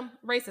we get them,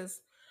 racist.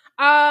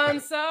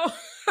 So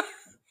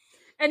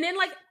and then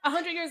like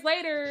 100 years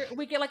later,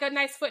 we get like a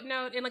nice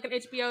footnote in like an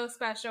HBO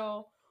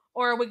special,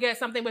 or we get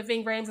something with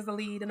Ving Rhames as the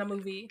lead in a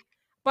movie.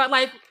 But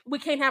like we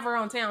can't have our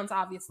own towns,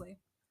 obviously.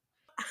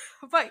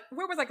 But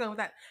where was I going with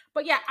that?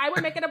 But yeah, I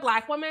would make it a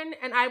black woman,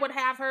 and I would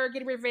have her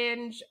getting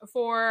revenge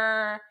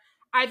for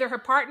either her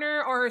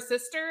partner or her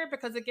sister,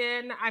 because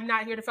again, I'm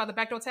not here to fail the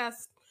Bechdel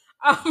test.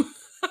 Um,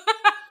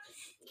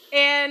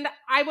 and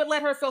I would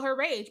let her feel her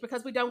rage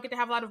because we don't get to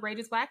have a lot of rage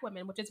as black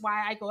women, which is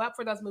why I go up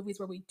for those movies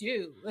where we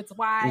do. It's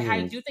why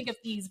I Mhm. do think of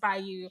Ease by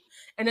You,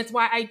 and it's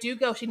why I do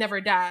go She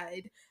Never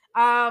Died.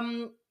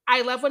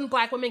 I love when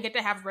black women get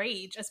to have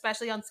rage,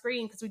 especially on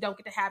screen, because we don't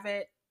get to have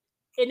it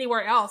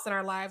anywhere else in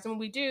our lives. And when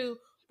we do,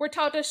 we're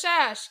told to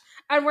shush,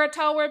 and we're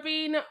told we're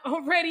being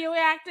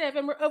radioactive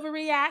and we're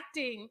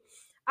overreacting.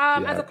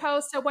 As Yeah.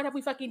 opposed to what have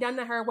we fucking done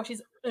to her where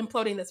she's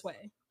imploding this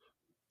way?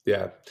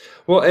 Yeah.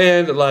 Well,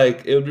 and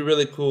like it would be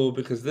really cool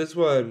because this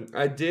one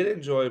I did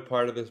enjoy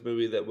part of this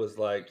movie that was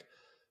like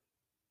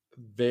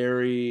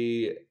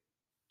very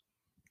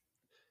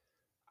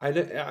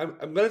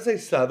I'm gonna say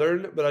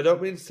southern, but I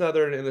don't mean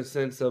southern in the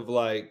sense of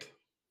like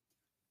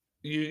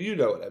you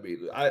know what I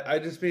mean. I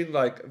just mean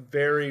like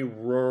very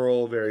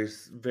rural,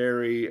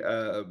 very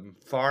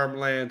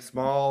farmland,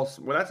 small.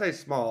 When I say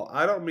small,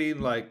 I don't mean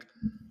like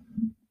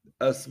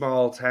a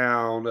small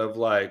town of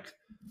like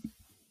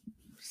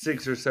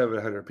six or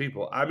 700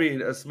 people. I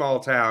mean a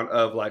small town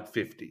of like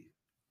 50.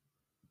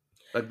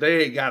 Like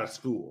they ain't got a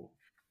school.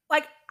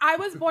 Like I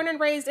was born and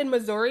raised in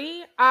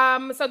Missouri.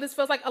 So this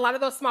feels like a lot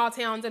of those small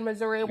towns in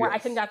Missouri where I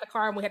couldn't Yes. get the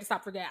car and we had to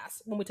stop for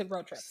gas when we took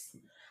road S- trips.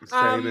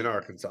 Same in Um,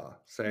 Arkansas.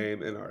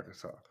 Same in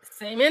Arkansas.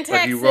 Same in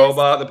Like you roll Texas.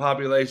 by the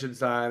population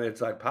sign,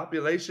 it's like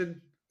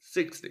population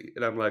 60,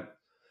 and I'm like,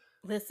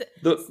 Listen,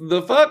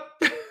 the fuck.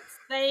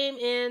 same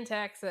in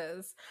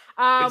Texas.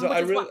 And so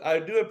Which is what I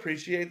do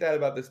appreciate that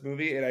about this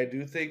movie, and I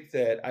do think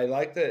that I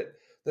like that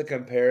the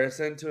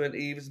comparison to an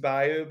Eve's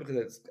Bayou because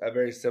it's a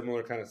very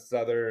similar kind of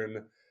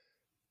southern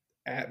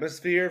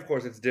atmosphere. Of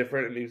course, it's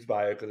different in Eve's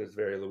Bayou because it's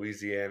very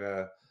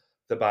Louisiana.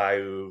 The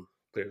Bayou,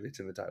 clearly, it's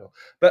in the title,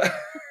 but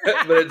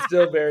but it's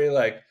still very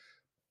like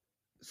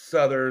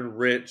southern,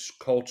 rich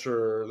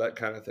culture, that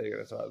kind of thing.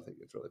 And so I think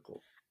it's really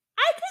cool.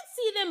 I could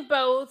see them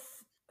both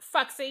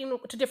fuxing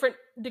to different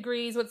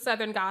degrees with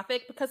Southern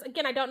Gothic because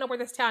again, I don't know where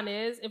this town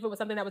is. If it was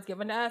something that was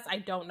given to us, I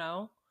don't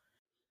know.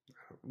 I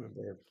don't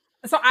remember.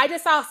 So I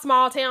just saw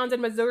small towns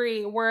in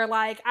Missouri where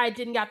like I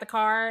didn't get the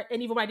car,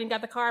 and even when I didn't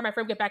get the car, my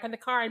friend would get back in the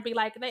car and be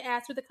like, "They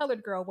asked who the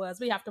colored girl was.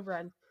 We have to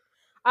run."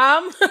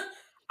 Um,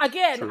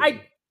 again, True.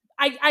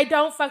 I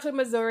don't fuck with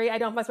Missouri. I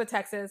don't fuck with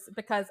Texas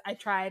because I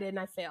tried and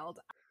I failed.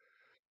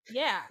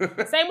 Yeah,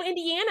 same with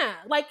Indiana.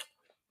 Like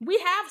we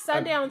have I'm,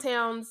 sundown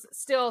towns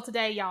still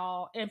today,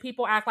 y'all, and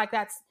people act like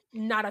that's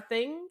not a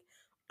thing,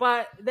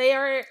 but they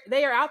are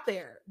out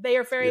there. They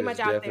are very it much is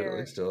out definitely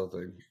there. still a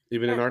thing,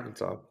 even in And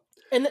Arkansas.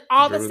 in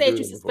all the Driven states through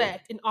you them before,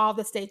 suspect, in all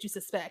the states you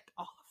suspect,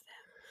 all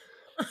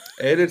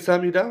and in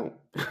some you don't.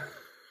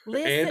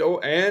 listen,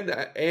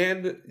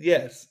 And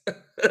yes,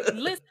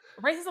 listen,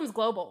 racism's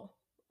global.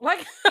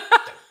 Like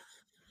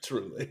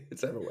truly,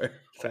 it's everywhere.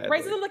 Sadly,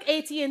 racism like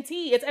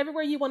AT&T, it's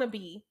everywhere you want to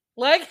be.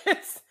 Like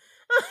it's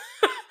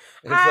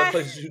and some I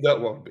places you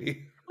don't want to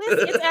be.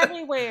 Listen, it's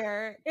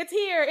everywhere. It's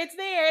here. It's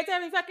there. It's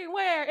every fucking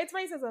where. It's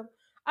racism.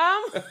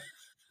 Um,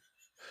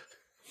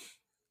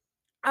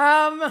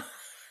 um,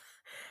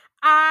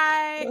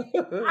 I,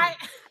 I,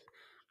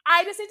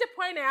 I just need to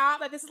point out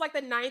that this is like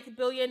the ninth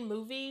billion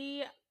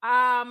movie.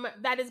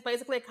 That is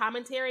basically a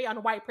commentary on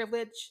white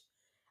privilege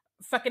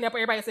fucking up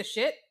everybody else's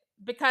shit.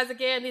 Because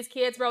again, these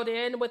kids wrote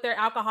in with their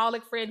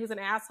alcoholic friend who's an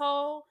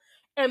asshole,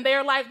 and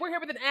they're like, "We're here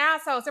with an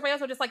asshole." So everybody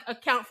else will just like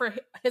account for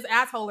his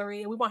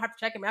assholery, and we won't have to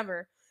check him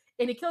ever.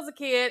 And he kills a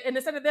kid, and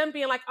instead of them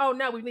being like, "Oh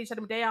no, we need to shut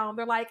him down,"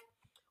 they're like,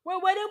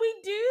 "Well, what do we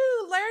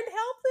do? Learned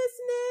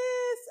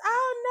helplessness.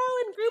 Oh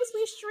no, in groups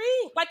we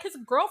shrink." Like his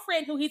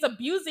girlfriend, who he's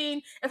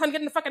abusing, and trying to get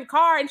in the fucking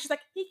car, and she's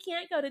like, "He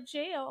can't go to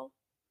jail.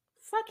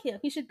 Fuck him.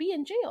 He should be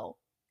in jail."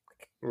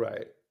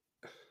 Right.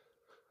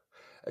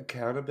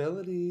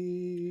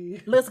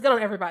 Accountability. Looks good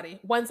on everybody.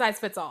 One size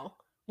fits all.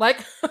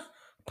 Like,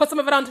 put some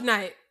of it on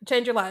tonight.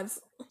 Change your lives.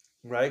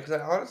 Right? Because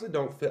I honestly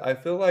don't feel. I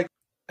feel like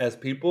as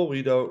people,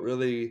 we don't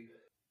really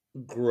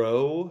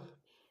grow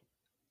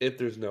if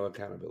there's no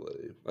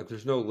accountability. Like,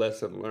 there's no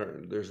lesson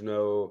learned. There's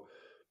no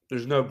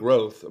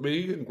growth. I mean,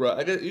 you can grow.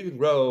 I guess you can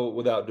grow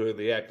without doing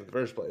the act in the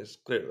first place,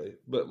 clearly.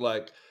 But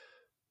like,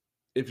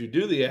 if you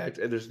do the act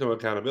and there's no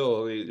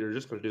accountability, you're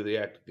just going to do the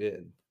act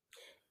again.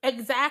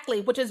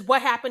 Exactly, which is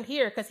what happened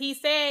here because he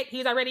said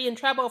he's already in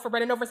trouble for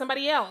running over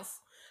somebody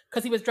else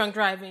because he was drunk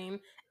driving.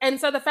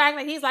 And so the fact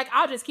that he's like,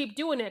 I'll just keep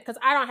doing it because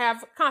I don't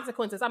have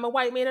consequences. I'm a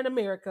white man in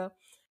America.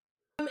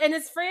 And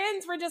his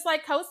friends were just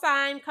like,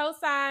 cosign,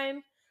 cosign.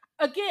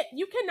 Again,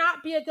 you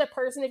cannot be a good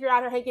person if you're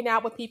out here hanging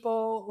out with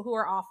people who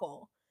are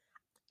awful.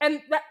 And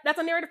that's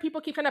a narrative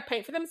people keep trying to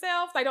paint for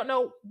themselves. I don't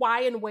know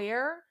why and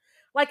where.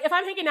 Like, if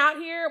I'm hanging out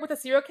here with a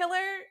serial killer,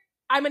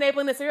 I'm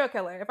enabling the serial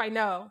killer if I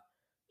know.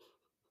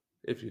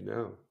 If you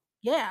know.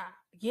 Yeah,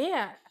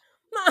 yeah.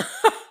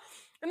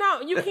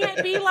 No, you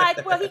can't be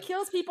like, well, he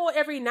kills people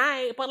every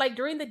night, but like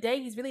during the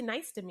day, he's really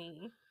nice to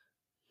me.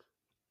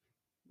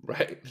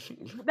 Right.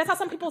 That's how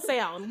some people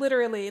sound.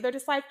 Literally, they're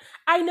just like,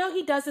 I know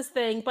he does this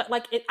thing, but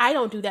like, I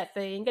don't do that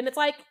thing, and it's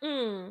like,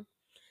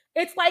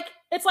 it's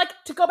like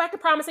to go back to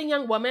Promising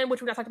Young Woman,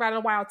 which we're not talking about in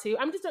a while too.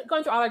 I'm just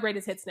going through all our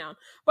greatest hits now,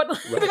 but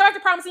to go Right. back to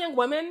Promising Young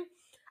Woman.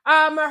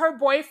 Her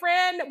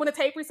boyfriend, when the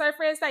tape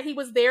resurfaced, that he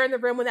was there in the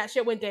room when that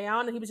shit went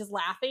down, and he was just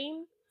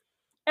laughing.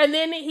 And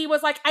then he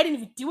was like, I didn't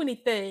even do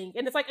anything.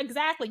 And it's like,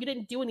 exactly, you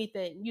didn't do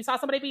anything. You saw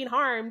somebody being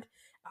harmed,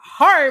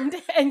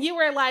 and you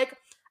were like,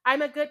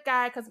 I'm a good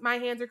guy because my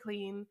hands are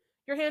clean.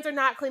 Your hands are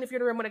not clean if you're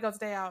in the room when it goes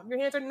down. Your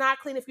hands are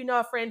not clean if you know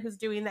a friend who's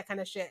doing that kind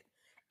of shit.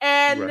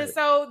 And Right.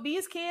 so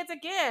these kids,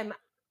 again,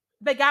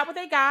 they got what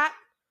they got,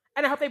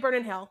 and I hope they burn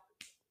in hell.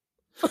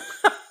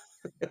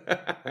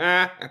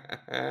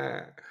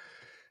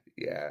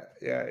 Yeah,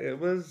 yeah, it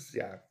was.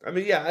 Yeah, I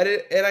mean, yeah, I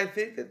did, and I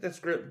think that the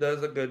script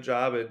does a good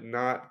job at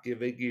not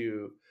giving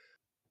you.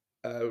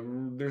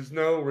 There's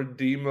no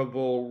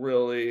redeemable,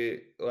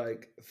 really,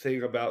 like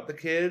thing about the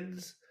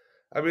kids.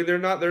 I mean, they're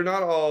not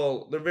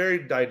all. They're very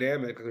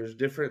dynamic. There's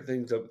different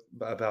things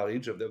about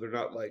each of them. They're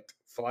not like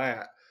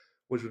flat,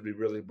 which would be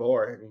really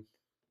boring.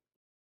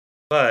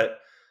 But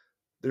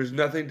there's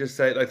nothing to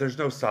say. Like, there's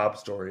no sob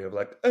story of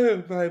like,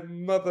 oh, my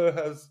mother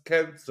has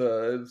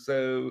cancer, and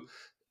so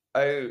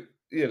I,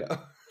 you know,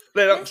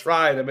 they don't Listen,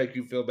 try to make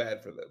you feel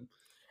bad for them.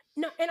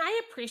 no, and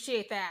I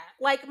appreciate that.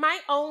 Like my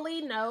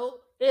only note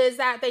is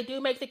that they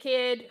do make the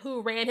kid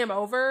who ran him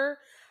over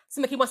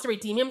seem like he wants to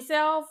redeem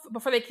himself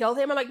before they kill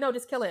him. I'm like, no,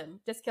 just kill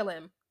him. Just kill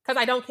him.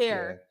 Because I don't Yeah,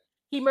 care.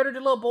 He murdered a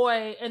little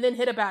boy and then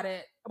hid about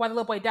it while the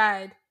little boy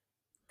died.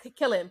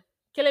 Kill him.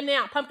 Kill him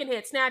now.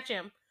 Pumpkinhead, snatch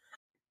him.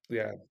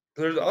 yeah.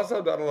 There's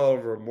also not a lot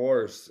of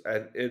remorse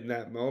in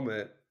that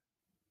moment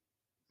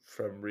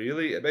from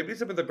really. Maybe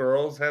some of the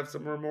girls have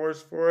some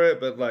remorse for it,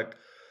 but like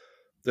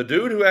the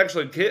dude who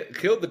actually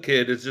killed the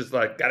kid is just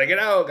like, gotta get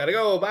out, gotta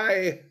go,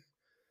 bye.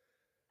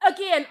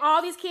 Again,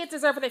 all these kids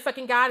deserve what they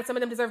fucking got, and some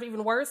of them deserve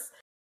even worse.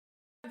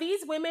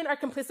 These women are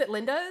complicit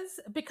Lindas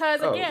because,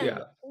 Oh again, yeah,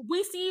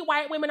 we see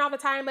white women all the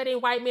time letting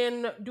white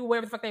men do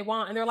whatever the fuck they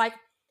want, and they're like,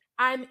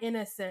 I'm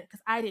innocent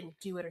because I didn't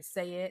do it or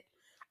say it.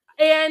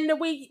 And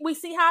we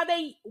see how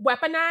they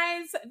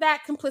weaponize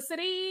that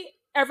complicity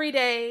every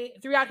day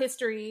throughout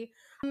history.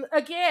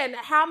 Again,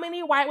 how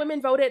many white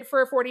women voted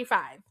for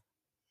 45?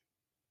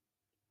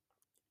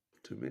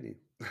 too many.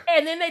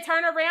 And then they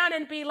turn around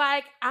and be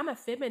like, I'm a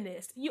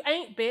feminist. You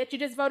ain't, bitch. You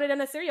just voted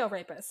in a serial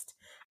rapist.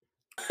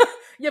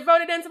 You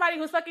voted in somebody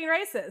who's fucking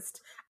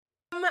racist.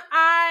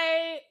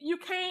 You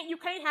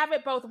can't have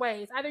it both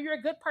ways. Either you're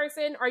a good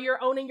person or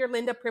you're owning your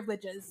Linda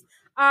privileges.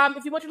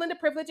 If you want your Linda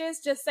privileges,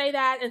 just say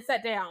that and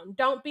sit down.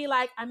 Don't be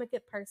like, I'm a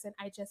good person.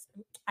 I just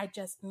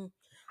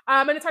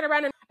and then turn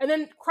around and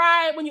then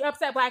cry when you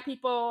upset black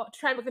people to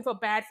try and make them feel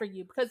bad for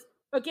you. Because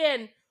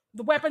again,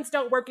 the weapons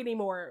don't work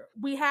anymore.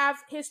 We have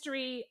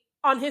history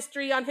on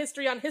history on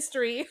history on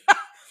history,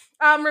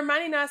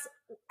 reminding us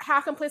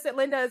how complicit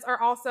Lindas are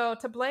also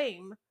to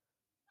blame.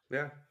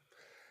 Yeah,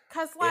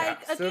 Cause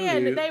like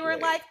again, they were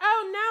absolutely. like,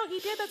 "Oh no, he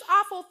did this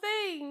awful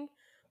thing.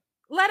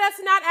 Let us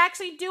not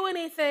actually do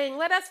anything.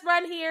 Let us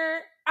run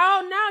here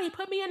oh no, he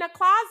put me in a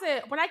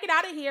closet. When I get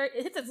out of here,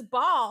 it hits its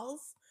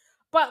balls.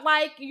 But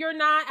like you're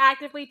not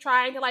actively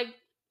trying to like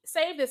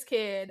save this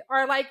kid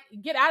or like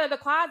get out of the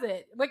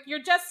closet. Like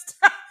you're just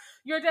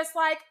you're just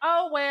like,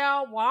 oh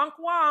well, wonk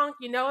wonk.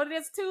 You know it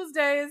is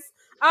Tuesdays.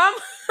 Um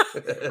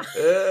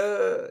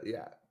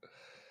Yeah.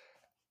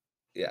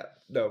 Yeah.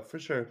 No, for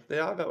sure. They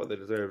all got what they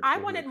deserved I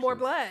to an wanted more extent.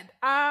 blood.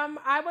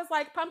 I was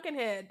like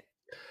Pumpkinhead.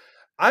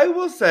 I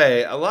will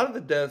say a lot of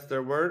the deaths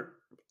there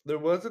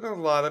wasn't a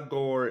lot of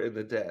gore in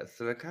the deaths,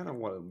 and I kind of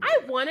wanted more I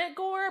of that. wanted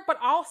gore, but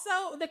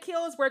also the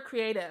kills were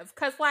creative.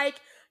 Cause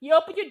like you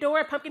open your door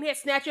and Pumpkinhead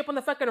snatch you up on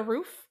the fucking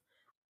roof.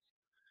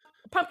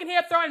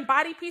 Pumpkinhead throwing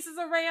body pieces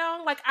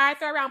around, like I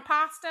throw around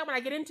pasta when I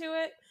get into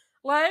it.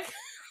 Like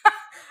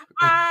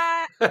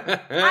I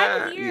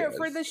I'm here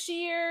for Yes. the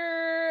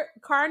sheer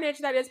carnage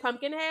that is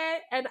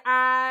Pumpkinhead, and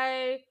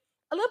I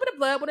a little bit of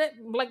blood with it,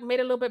 like made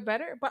it a little bit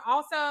better, but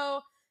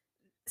also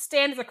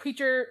Stan is a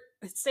creature.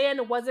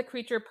 Stan was a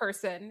creature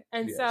person,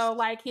 and Yes. so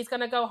like he's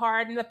gonna go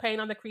hard in the pain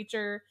on the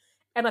creature,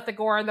 and let the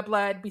gore and the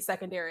blood be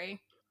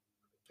secondary.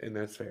 And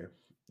that's fair.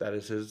 That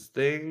is his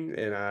thing,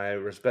 and I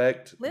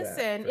respect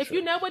that Listen, for if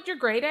you sure. know what you're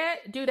great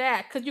at, do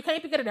that because you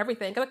can't be good at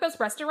everything. 'Cause like those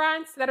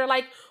restaurants that are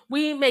like,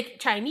 we make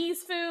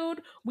Chinese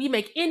food, we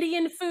make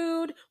Indian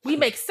food, we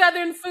make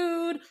Southern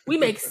food, we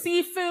make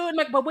seafood. I'm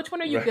like, but which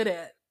one are you Right. good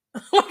at?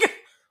 Like,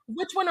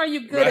 which one are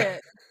you good Right.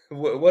 at?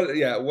 What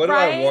yeah, what do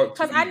I Right? want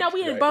to Because I know eat?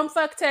 we in Right.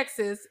 bumfuck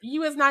Texas.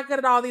 You is not good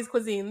at all these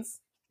cuisines.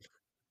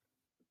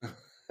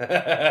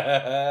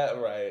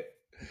 Right.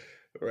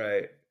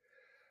 Right.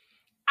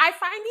 I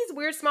find these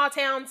weird small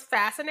towns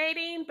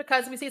fascinating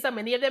because we see so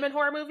many of them in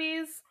horror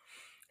movies.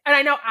 And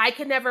I know I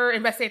could never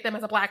investigate them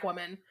as a black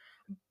woman.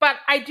 But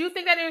I do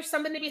think that there's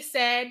something to be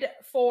said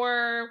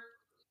for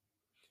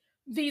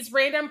these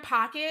random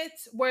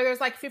pockets where there's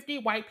like 50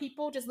 white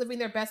people just living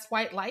their best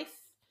white life.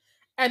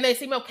 And they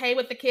seem okay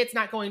with the kids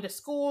not going to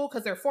school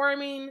because they're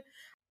forming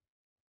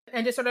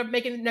and just sort of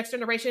making the next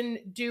generation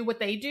do what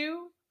they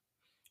do,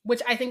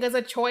 which I think is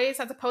a choice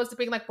as opposed to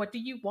being like, what do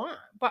you want?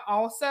 But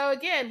also,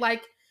 again,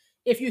 like,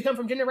 if you come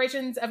from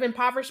generations of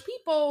impoverished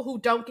people who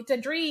don't get to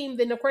dream,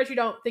 then of course you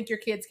don't think your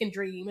kids can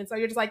dream. And so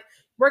you're just like,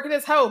 work at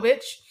this hoe,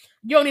 bitch.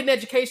 You don't need an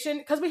education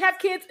because we have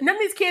kids. None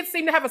of these kids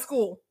seem to have a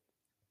school.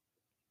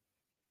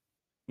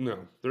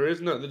 No, there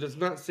does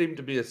not seem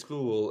to be a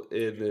school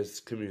in this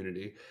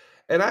community.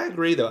 And I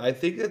agree though. I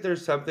think that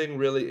there's something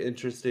really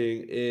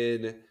interesting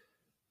in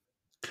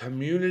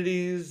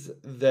communities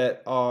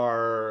that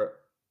are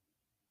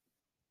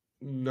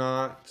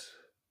not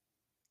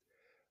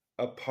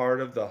a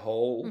part of the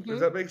whole. Does Mm-hmm.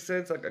 that make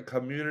sense? Like a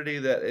community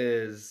that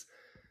is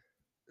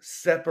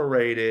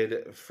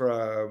separated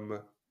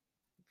from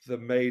the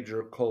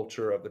major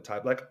culture of the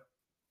time. Like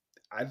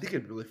I think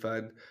it'd be really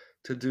fun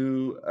to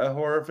do a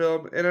horror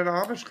film in an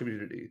Amish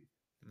community.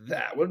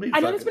 That would be I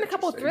know there's fucking been a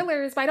couple of interesting.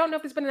 thrillers, but I don't know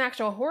if there's been an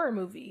actual horror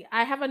movie.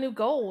 I have a new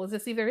goal is to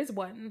see if there is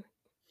one.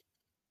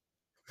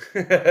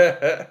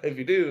 If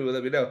you do,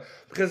 let me know.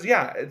 Because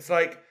yeah, it's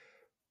like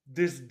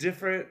this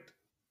different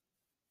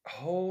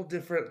whole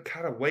different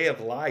kind of way of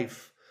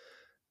life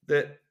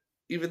that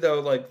even though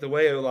like the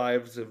way of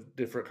lives of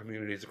different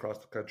communities across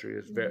the country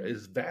Mhm.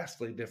 is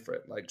vastly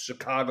different. Like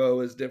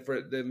Chicago is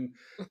different than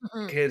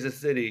Kansas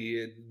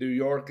City, and New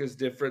York is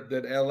different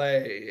than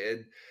LA,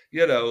 and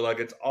like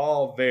it's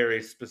all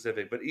very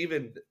specific. But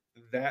even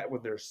that,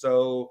 when they're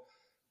so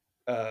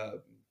uh,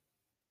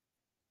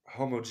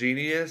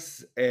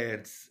 homogeneous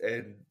and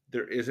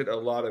there isn't a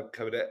lot of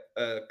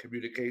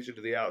communication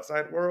to the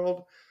outside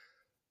world,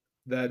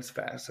 that's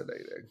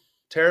fascinating,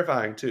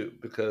 terrifying too,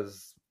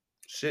 because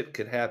shit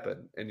could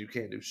happen and you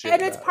can't do shit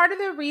And it's about it. part of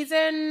the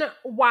reason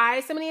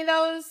why so many of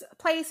those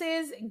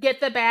places get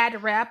the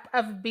bad rep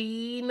of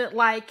being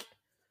like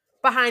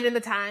behind in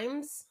the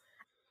times.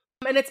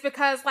 And it's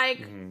because like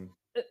Mhm.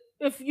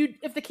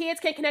 if the kids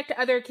can't connect to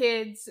other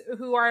kids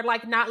who are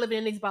like not living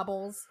in these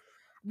bubbles,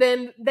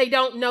 then they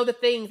don't know the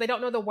things, they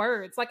don't know the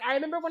words. Like I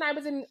remember when I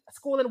was in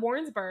school in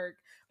Warrensburg,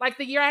 like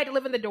the year I had to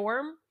live in the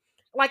dorm,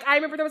 like I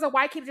remember there was a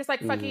white kid just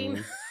like fucking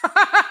Mhm.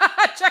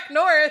 Chuck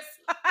Norris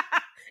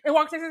and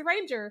Walk Texas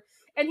Ranger.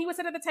 And he would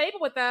sit at the table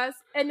with us,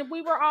 and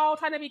we were all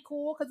trying to be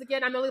cool because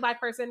again, I'm the only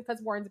black person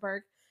because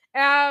Warrensburg.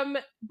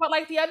 But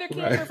like the other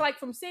kids Right. were like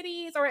from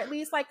cities or at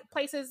least like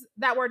places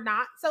that were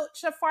not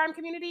such a farm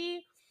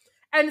community.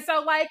 And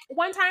so, like,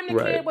 one time the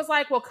Right. kid was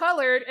like, well,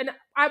 colored. And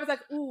I was like,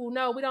 ooh,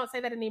 no, we don't say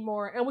that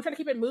anymore. And we're trying to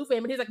keep it moving.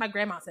 And he's like, my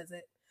grandma says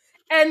it.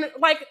 And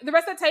like the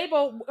rest of the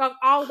table,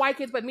 all white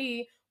kids but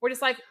me, were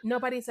just like,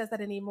 nobody says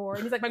that anymore.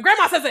 And he's like, my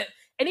grandma says it.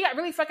 And he got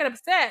really fucking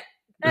upset.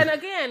 And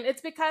again,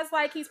 it's because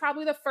like he's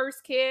probably the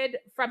first kid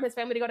from his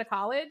family to go to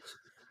college.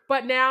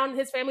 But now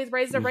his family's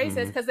raised a racist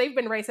Mhm. because they've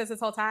been racist this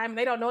whole time.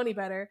 They don't know any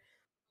better.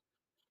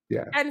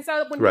 Yeah. And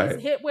so when he's Right.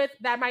 hit with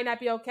that might not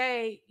be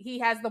okay, he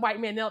has the white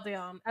man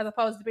meltdown as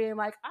opposed to being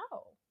like,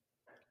 oh,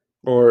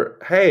 Or,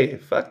 "Hey,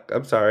 fuck,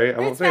 I'm sorry, I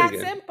won't it's say it that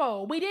again."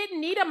 simple. We didn't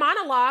need a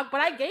monologue,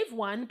 but I gave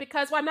one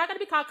because well, I'm not going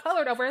to be called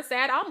colored over a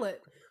sad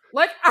omelet.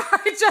 Like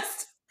I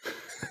just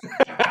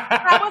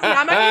that was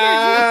not my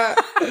energy.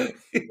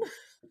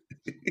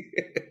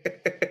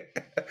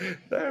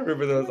 I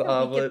remember I feel those like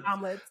a weekend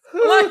omelets.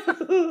 omelets.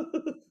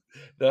 Like,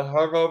 The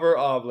hungover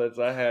omelets,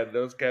 I had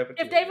those if David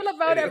cafeterias.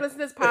 LaVoda ever Anyway. listens to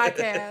this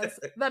podcast,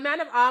 the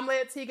amount of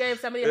omelets he gave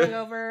somebody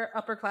hungover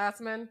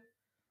upperclassmen,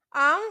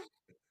 um,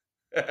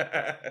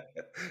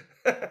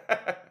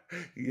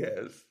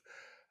 Yes.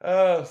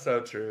 Oh,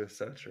 so true,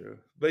 so true.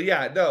 But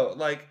yeah, no,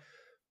 like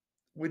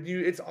when you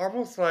it's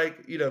almost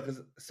like,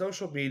 because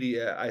social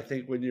media, I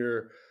think when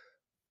you're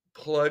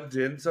plugged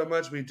in so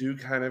much, we do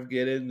kind of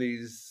get in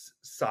these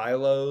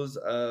silos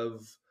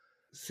of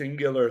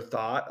singular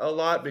thought a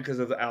lot because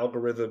of the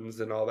algorithms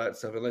and all that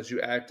stuff, unless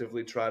you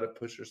actively try to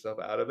push yourself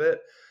out of it.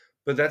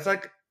 But that's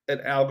like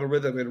an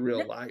algorithm in real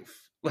yep,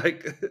 life.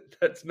 Like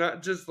that's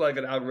not just like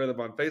an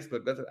algorithm on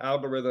Facebook. That's an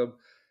algorithm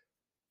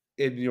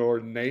in your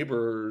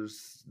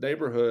neighbor's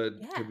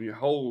neighborhood, yeah.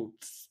 whole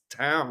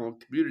town,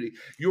 community,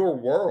 your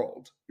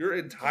world, your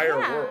entire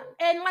Yeah, world.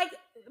 and like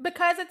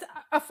because it's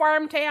a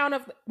farm town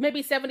of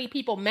maybe 70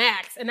 people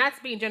max, and that's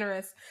being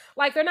generous.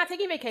 Like they're not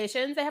taking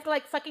vacations; they have to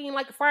like fucking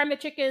like farm the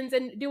chickens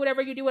and do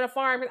whatever you do at a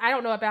farm. I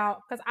don't know about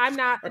because I'm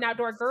not an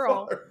outdoor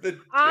girl. Farm the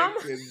Um,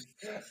 chickens.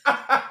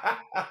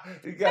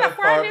 You gotta gotta farm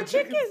farm them the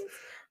chickens. chickens.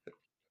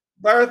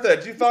 Bertha,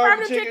 did you You farm farm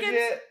the them chickens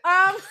chickens. yet?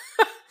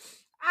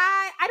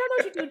 I don't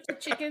know what you do to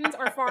chickens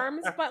or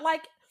farms, but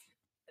like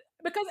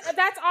because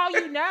that's all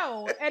you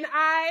know, and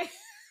I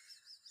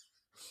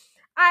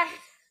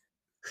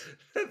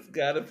That's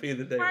gotta be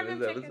the name farm of them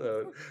this chickens.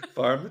 episode.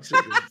 Farm the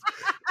chickens.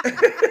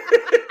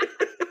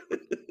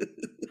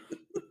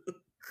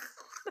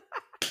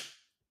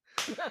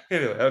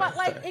 Anyway, okay, But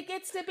like sorry. it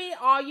gets to be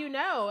all you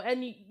know,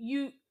 and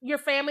your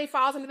family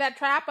falls into that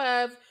trap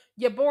of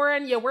you're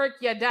born, you work,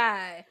 you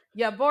die.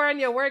 You're born,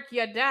 you work,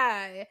 you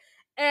die.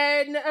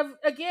 And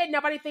again,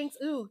 nobody thinks,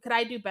 "Ooh, could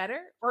I do better?"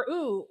 Or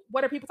 "Ooh,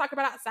 what are people talking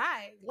about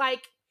outside?"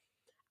 Like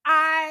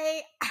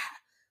I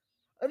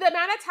the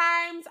amount of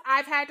times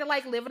I've had to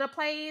like live in a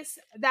place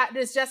that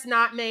is just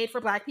not made for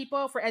black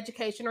people for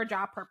education or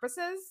job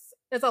purposes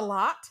is a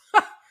lot.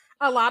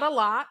 A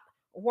lot.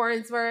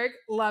 Warrensburg,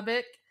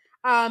 Lubbock,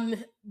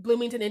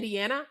 Bloomington,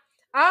 Indiana.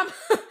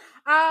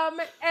 Um,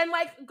 and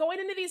like going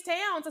into these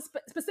towns,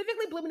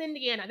 specifically Bloomington,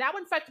 Indiana, that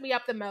one fucked me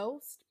up the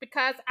most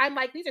because I'm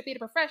like, these are theater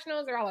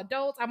professionals, they're all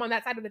adults. I'm on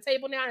that side of the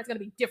table now, and it's gonna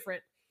be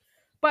different.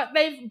 But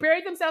they've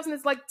buried themselves in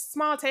this like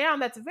small town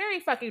that's very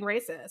fucking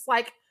racist.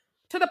 Like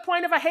to the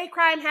point of a hate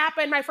crime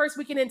happened my first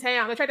weekend in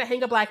town. They tried to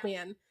hang a black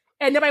man,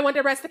 and nobody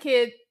wanted to arrest the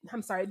kid.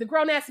 I'm sorry, the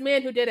grown ass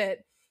men who did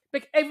it.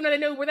 But even though they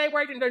knew where they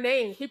worked and their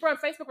names, people on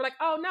Facebook were like,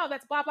 "Oh no,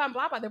 that's blah blah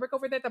blah blah." They work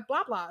over there at the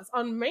blah blahs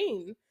on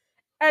Maine,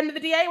 and the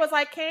DA was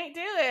like, "Can't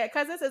do it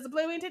because this is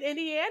Bloomington,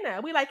 Indiana.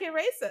 We like it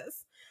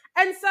racist."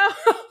 And so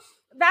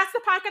that's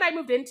the pocket I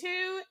moved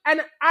into, and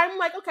I'm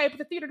like, okay, but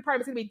the theater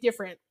department's gonna be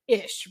different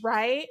ish,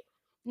 right?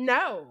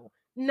 No,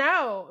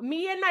 no.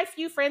 Me and my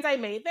few friends I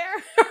made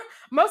there,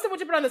 most of which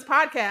have been on this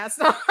podcast.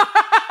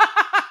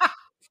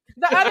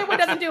 The other one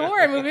doesn't do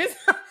horror movies.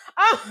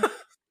 um,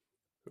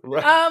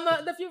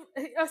 Right. the few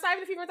aside from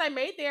the few friends I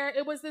made there,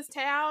 it was this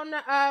town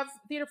of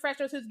theater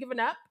professionals who's given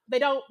up. They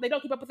don't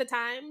keep up with the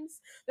times.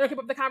 They don't keep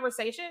up with the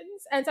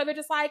conversations, and so they're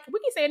just like, we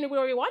can say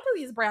anywhere we want to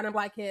these brown and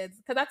black kids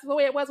because that's the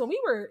way it was when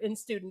we were in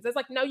students. It's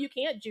like, no, you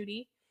can't,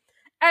 Judy.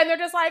 And they're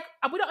just like,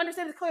 we don't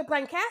understand this color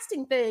blind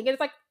casting thing. And it's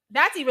like,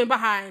 that's even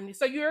behind.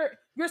 So you're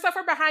so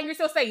far behind. You're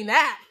still saying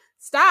that.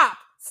 Stop.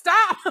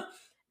 Stop.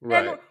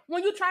 And Right.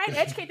 when you try and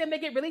educate them, they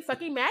get really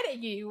fucking mad at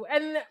you,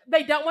 and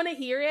they don't want to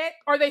hear it,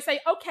 or they say,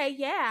 "Okay,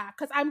 yeah,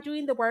 because I'm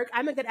doing the work.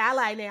 I'm a good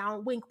ally now."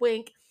 Wink,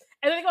 wink.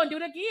 And then they go and do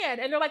it again,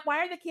 and they're like, "Why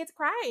are the kids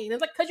crying?" And it's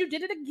like, "Because you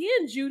did it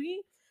again,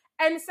 Judy."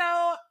 And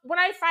so when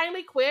I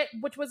finally quit,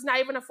 which was not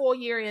even a full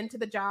year into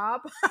the job,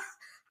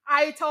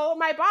 I told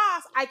my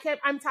boss,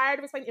 I'm tired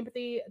of explaining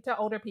empathy to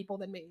older people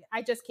than me.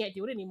 I just can't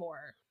do it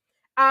anymore.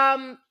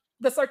 Um,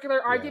 the circular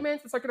Yeah.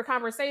 arguments, the circular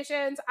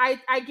conversations,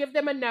 I give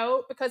them a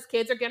note because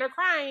kids are getting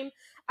crying.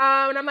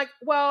 And I'm like,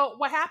 well,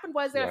 what happened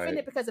was they're Right.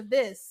 offended because of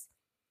this.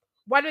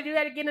 Why did I do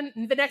that again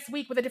in the next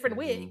week with a different Mhm.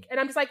 wig?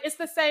 And I'm just like, it's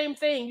the same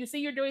thing. You see,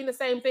 you're doing the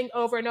same thing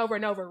over and over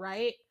and over,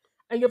 right?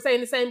 And you're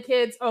saying the same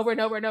kids over and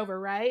over and over,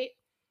 right?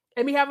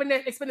 And me having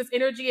to expend this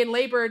energy and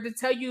labor to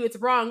tell you it's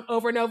wrong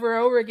over and over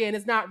and over again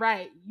is not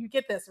right. You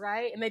get this,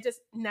 right? And they just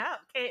no,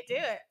 can't do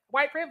it.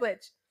 White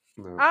privilege.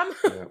 No. Um,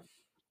 Yeah.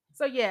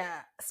 so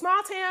yeah,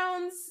 small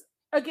towns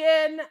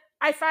again.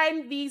 I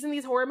find these in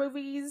these horror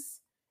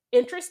movies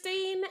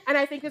interesting, and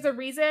I think there's a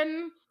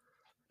reason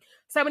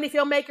so many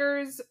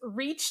filmmakers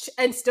reached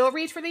and still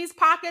reach for these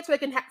pockets where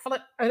they can have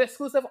like, an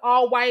exclusive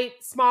all white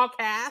small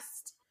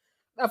cast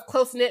of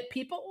close knit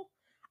people.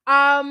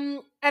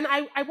 And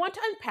I want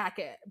to unpack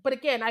it, but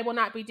again, I will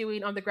not be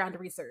doing on the ground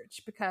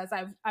research because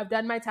I've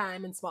done my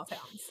time in small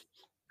towns.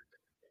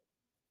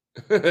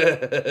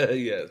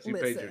 Yes, you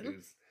paid your Listen,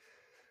 dues.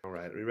 All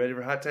right, are we ready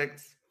for hot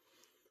takes?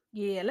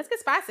 yeah, let's get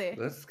spicy.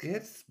 Let's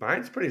get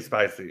mine's pretty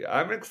spicy.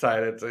 I'm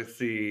excited to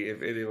see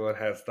if anyone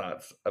has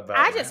thoughts about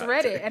I my just hot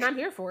read it and take. I'm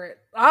here for it.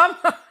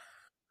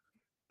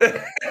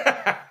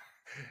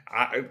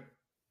 I,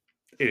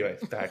 Anyways,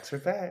 facts are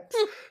facts.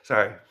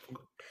 Sorry.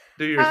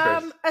 Do yours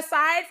first.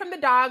 Aside from the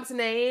dog's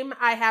name,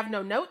 I have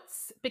no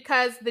notes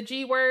because the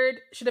G word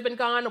should have been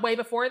gone way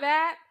before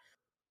that.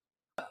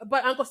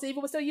 But Uncle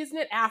Steven was still using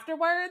it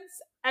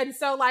afterwards. And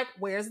so, like,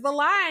 where's the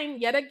line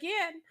yet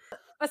again?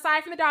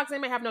 Aside from the dog's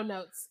name, I have no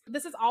notes.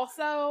 This is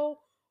also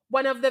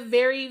one of the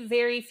very,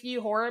 very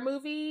few horror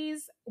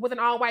movies with an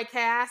all white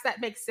cast that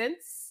makes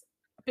sense.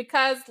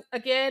 Because,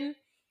 again,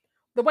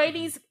 the way Mhm.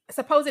 these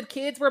supposed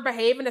kids were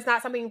behaving is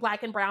not something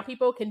black and brown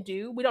people can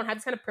do. We don't have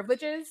these kind of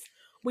privileges.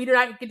 We do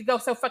not get to go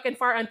so fucking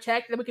far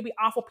unchecked that we could be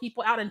awful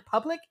people out in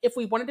public if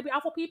we wanted to be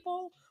awful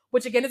people,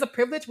 which again is a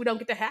privilege we don't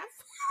get to have.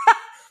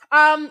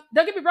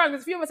 Don't get me wrong,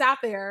 there's a few of us out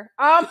there.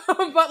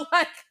 But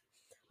like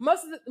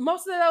most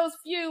of those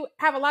few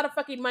have a lot of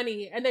fucking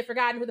money and they've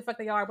forgotten who the fuck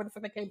they are, where the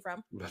fuck they came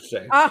from. Let's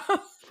say. Um,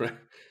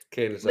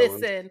 Candace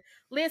Owens. listen,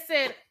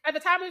 listen. At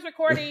the time he was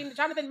recording,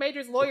 Jonathan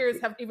Major's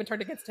lawyers have even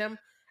turned against him,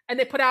 and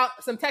they put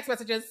out some text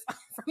messages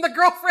from the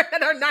girlfriend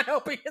that are not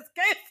helping his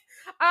case.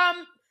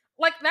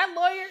 Like that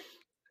lawyer,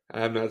 I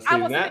have not I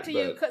seen will send it to that,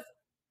 you but because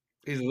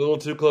he's a little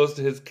too close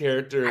to his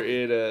character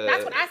in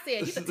that's what I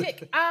said. He's a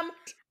tick.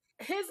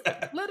 His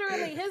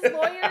literally his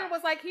lawyer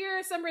was like, here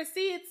are some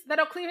receipts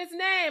that'll clear his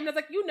name. And I was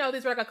like, you know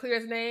these are gonna clear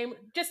his name.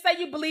 Just say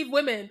you believe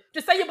women.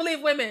 Just say you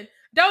believe women.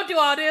 Don't do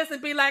all this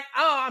and be like,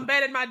 oh, I'm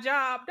bad at my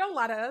job. Don't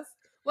lie to us.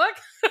 Look,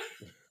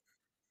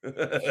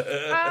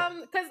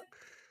 because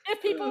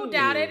if people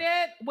doubted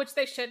it, which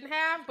they shouldn't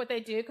have, but they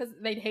do because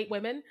they hate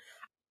women,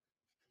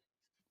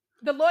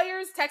 the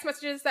lawyers' text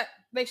messages that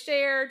they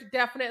shared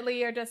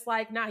definitely are just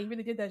like, nah, he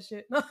really did that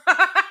shit.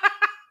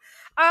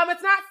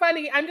 It's not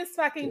funny. I'm just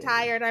fucking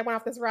tired. I went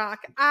off this rock.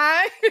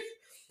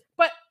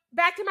 But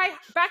back to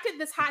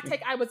this hot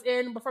take I was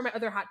in before my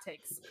other hot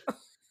takes.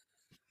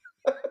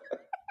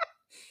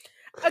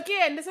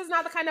 Again, this is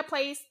not the kind of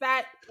place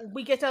that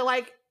we get to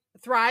like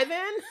thrive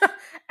in.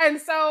 And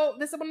so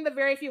this is one of the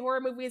very few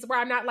horror movies where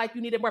I'm not like,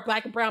 you needed more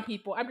black and brown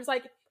people. I'm just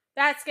like,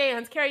 that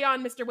scans. Carry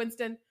on, Mr.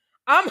 Winston.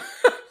 Um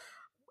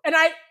and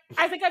I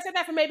think I've said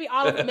that for maybe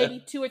all of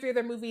maybe 2 or 3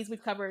 other movies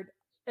we've covered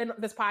in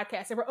this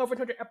podcast. And we're over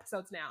 200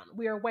 episodes now.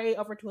 We are way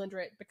over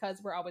 200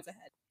 because we're always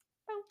ahead.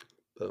 Oh.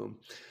 Boom.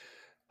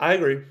 I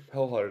agree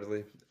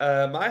wholeheartedly.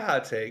 My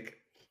hot take: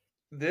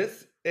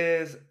 this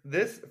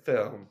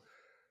film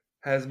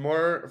has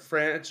more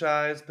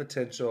franchise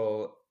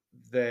potential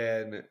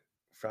than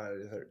Friday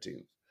the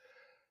 13th.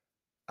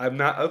 I'm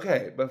not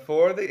okay.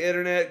 Before the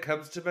internet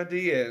comes to my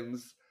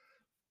DMs,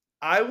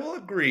 I will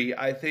agree.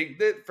 I think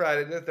that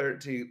Friday the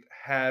 13th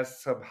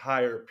has some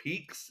higher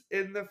peaks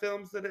in the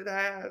films that it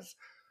has,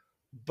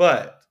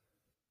 but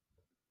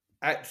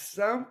at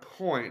some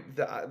point,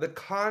 the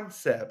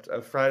concept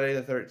of Friday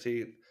the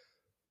 13th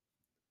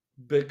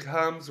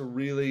becomes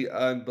really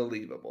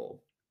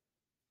unbelievable.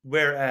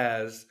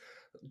 Whereas,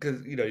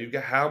 because you've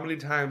got how many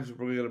times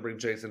we're going to bring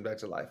Jason back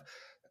to life,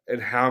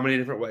 and how many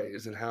different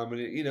ways, and how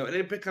many, and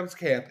it becomes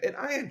camp. And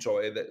I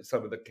enjoy that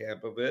some of the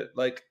camp of it.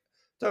 Like,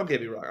 don't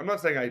get me wrong. I'm not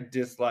saying I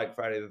dislike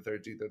Friday the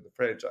 13th of the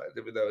franchise,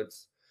 even though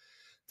it's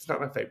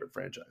not my favorite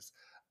franchise.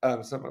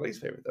 It's not my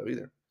least favorite though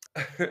either.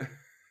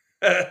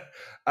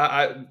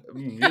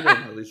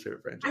 My least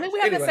favorite I think franchise. we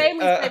have the Anyway, same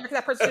least favorite because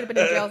that person should have been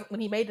in jail when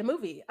he made the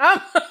movie.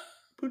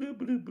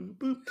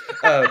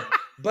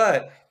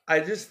 but I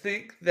just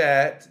think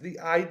that the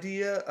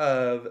idea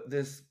of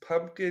this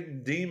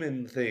pumpkin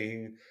demon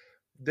thing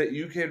that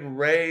you can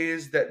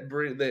raise that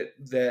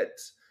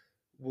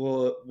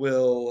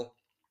will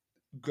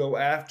go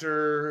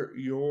after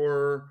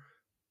your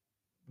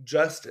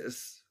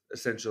justice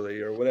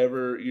essentially, or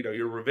whatever,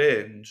 your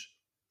revenge,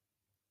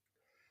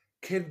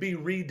 can be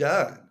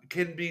redone,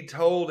 can be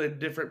told in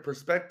different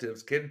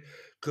perspectives, could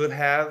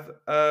have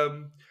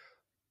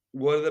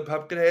one of the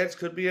Pumpkinheads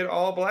could be an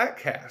all black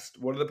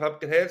cast. One of the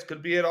Pumpkinheads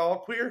could be an all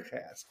queer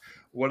cast.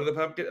 One of the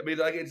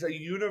like, it's a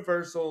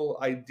universal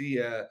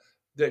idea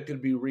that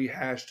could be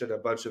rehashed in a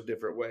bunch of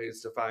different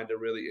ways to find a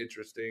really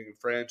interesting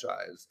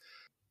franchise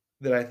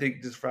that I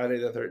think just Friday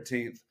the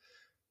 13th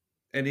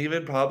and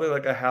even probably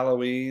like a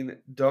Halloween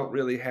don't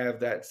really have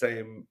that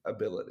same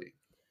ability.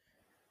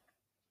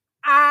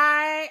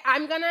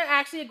 I'm gonna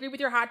actually agree with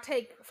your hot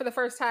take for the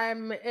first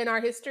time in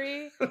our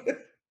history.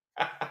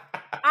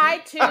 I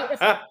too,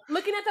 if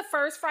looking at the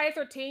first Friday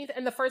 13th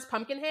and the first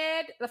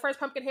Pumpkinhead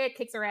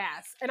kicks her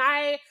ass. And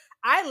I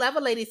love a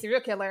lady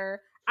serial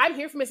killer. I'm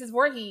here for Mrs.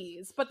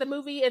 Voorhees, but the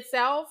movie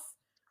itself,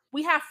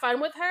 we have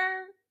fun with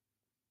her,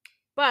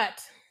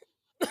 but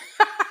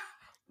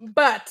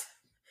but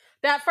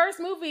that first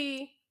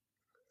movie,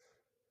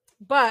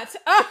 but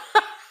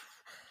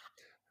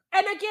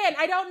and again,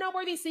 I don't know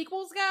where these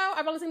sequels go.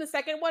 I've only seen the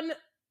second one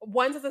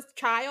once as a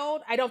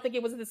child. I don't think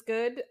it was this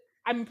good.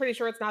 I'm pretty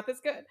sure it's not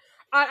this good.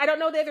 I don't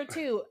know the other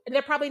two, and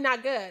they're probably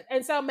not good.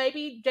 And so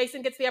maybe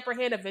Jason gets the upper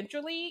hand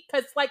eventually,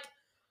 because like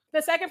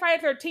the second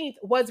Friday 13th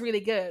was really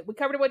good. We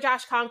covered it with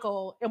Josh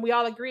Conkle, and we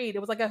all agreed it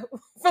was like a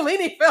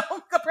Fellini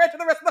film compared to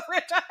the rest of the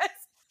franchise.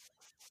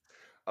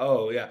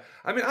 Oh yeah.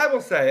 I mean, I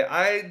will say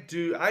I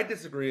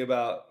disagree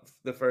about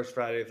the first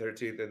Friday the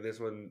 13th and this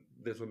one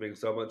being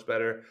so much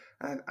better.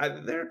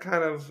 They're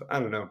kind of, I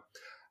don't know.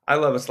 I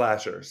love a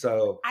slasher,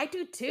 so I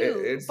do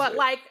too, it's but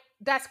like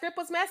that script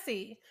was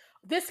messy.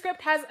 This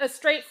script has a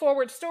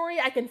straightforward story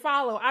I can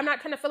follow. I'm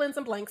not trying to fill in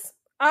some blanks.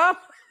 Um,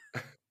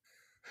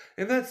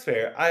 and that's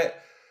fair. I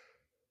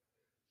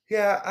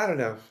don't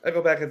know. I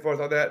go back and forth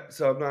on that,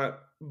 so I'm not.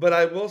 But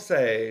I will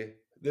say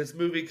this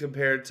movie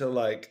compared to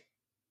like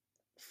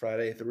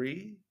Friday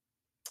 3,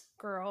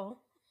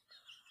 girl,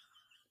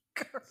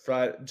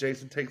 Friday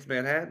Jason Takes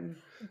Manhattan,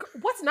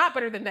 what's not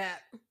better than that?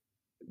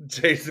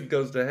 Jason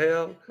Goes to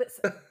Hell.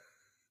 Listen,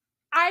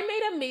 I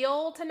made a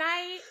meal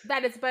tonight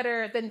that is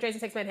better than Jason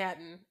Takes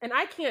Manhattan, and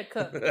I can't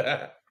cook.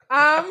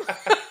 Um,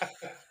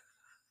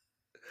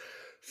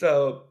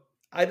 So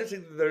I just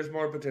think that there's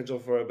more potential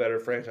for a better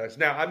franchise.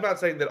 Now, I'm not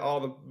saying that all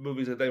the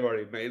movies that they've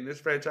already made in this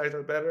franchise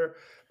are better,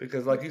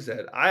 because, like you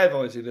said, I have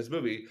only seen this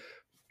movie,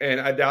 and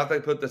I doubt they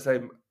put the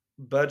same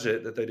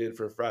budget that they did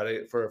for a Friday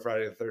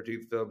the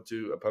 13th film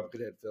to a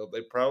Pumpkinhead film.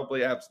 They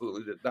probably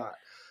absolutely did not. I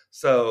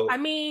So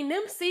mean,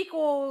 them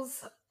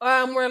sequels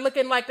were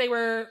looking like they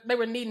were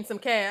needing some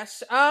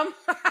cash. I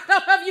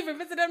don't know if you've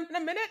visited them in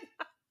a minute.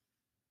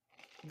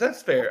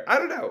 that's fair. I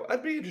don't know.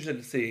 I'd be interested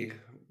to see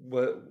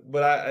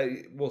but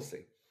I we'll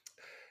see.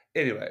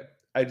 Anyway,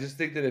 I just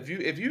think that if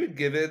you had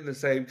given the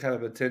same kind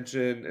of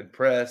attention and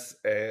press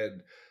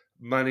and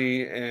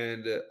money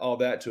and all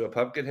that to a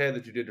Pumpkinhead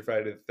that you did to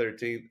Friday the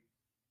 13th,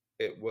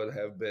 it would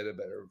have been a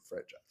better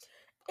franchise.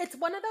 It's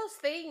one of those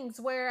things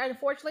where,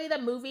 unfortunately, the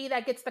movie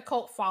that gets the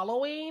cult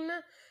following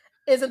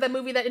isn't the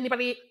movie that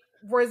anybody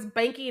was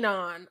banking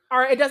on,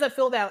 or it doesn't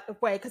feel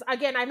that way. Because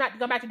again, I'm not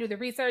going back to do the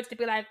research to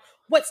be like,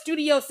 what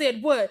studio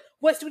said what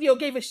studio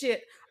gave a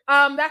shit.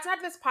 That's not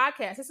this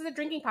podcast. This is a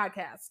drinking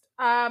podcast.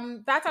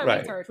 That's our Right.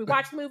 research. We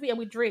watch the movie and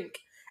we drink.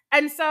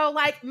 And so,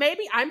 like,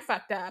 maybe I'm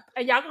fucked up,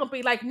 and y'all gonna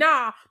be like,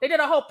 "Nah, they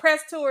did a whole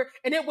press tour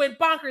and it went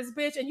bonkers,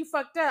 bitch, and you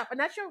fucked up." And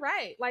that's your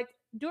right. Like,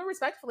 do it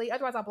respectfully,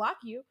 otherwise I'll block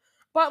you.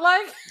 But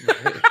like,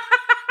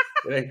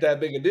 It ain't that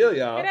big a deal, it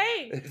y'all.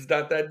 ain't. It's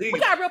not that We deep.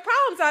 got real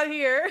problems out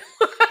here.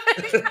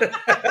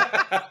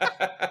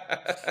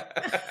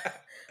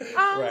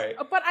 Right.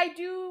 But I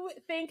do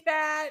think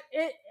that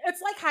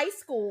it's like high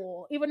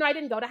school. Even though I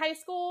didn't go to high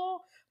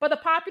school, but the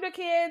popular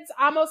kids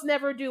almost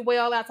never do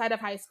well outside of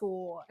high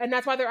school, and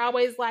that's why they're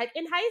always like,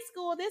 "In high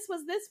school, this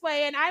was this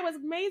way, and I was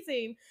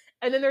amazing,"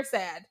 and then they're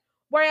sad.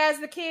 Whereas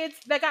the kids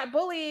that got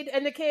bullied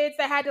and the kids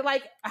that had to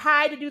like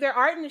hide to do their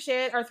art and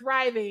shit are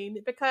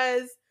thriving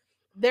because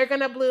they're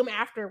gonna bloom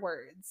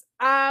afterwards.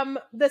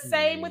 The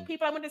same with Hmm.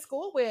 people I went to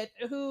school with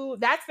who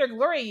that's their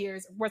glory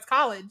years was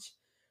college.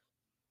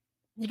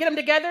 You get them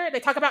together, they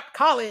talk about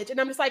college, and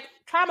I'm just like,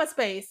 trauma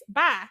space,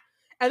 bye.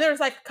 And there's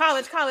like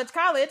college, college,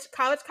 college,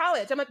 college,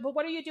 college. I'm like, but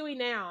what are you doing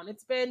now? And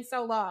it's been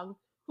so long.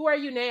 Who are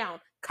you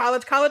now?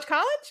 College, college,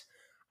 college.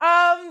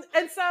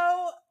 And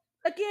so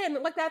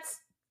again, like that's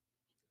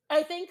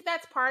I think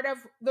that's part of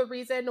the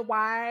reason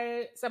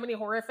why so many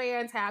horror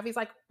fans have these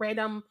like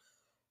random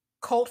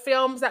cult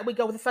films that we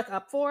go the fuck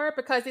up for,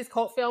 because these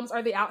cult films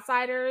are the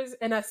outsiders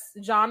in a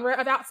genre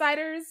of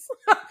outsiders.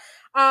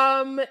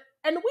 um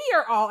and we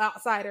are all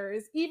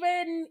outsiders,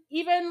 even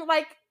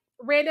like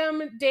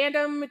random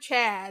dandom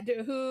Chad,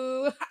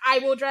 who I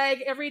will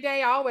drag every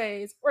day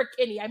always, or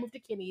Kenny. I moved to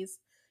Kenny's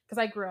because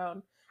I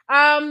grown.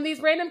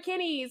 These random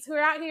Kennies who are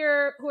out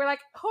here who are like,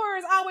 horror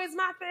is always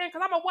my thing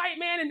because I'm a white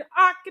man and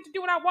I get to do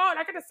what I want,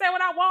 I get to say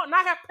what I want, and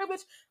I have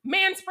privilege,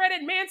 man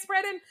spreading,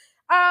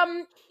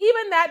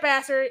 even that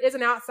bastard is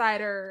an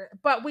outsider,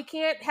 but we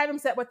can't have him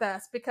sit with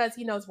us because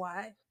he knows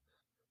why.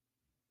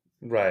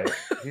 Right.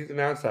 He's an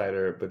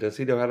outsider, but does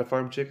he know how to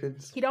farm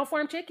chickens? He don't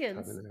farm Probably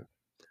chickens. not.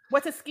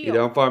 What's his He skill?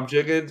 don't farm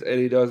chickens, and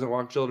he doesn't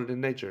walk children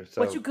in nature.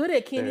 What you So good at, there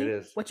it Kenny?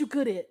 is. What you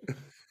good at?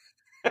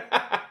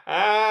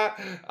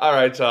 All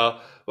right,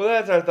 y'all. Well,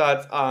 that's our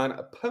thoughts on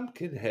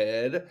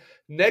Pumpkinhead.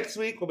 Next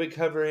week, we'll be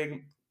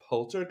covering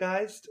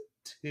Poltergeist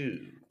 2.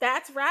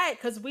 That's right,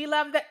 because we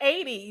love the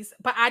 80s,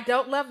 but I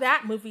don't love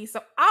that movie,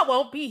 so I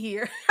won't be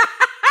here.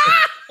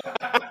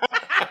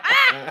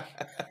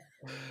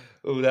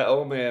 Ooh, that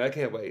old man. I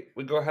can't wait.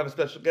 We're going to have a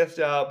special guest,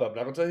 y'all, but I'm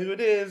not going to tell you who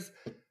it is.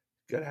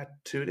 Gonna have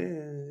to tune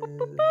in.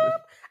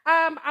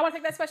 I want to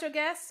take that special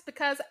guest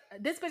because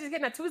this bitch is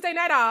getting a Tuesday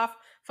night off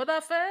for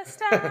the first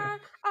time.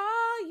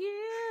 Oh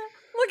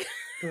yeah. Look.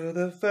 For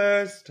the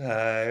first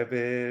time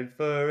in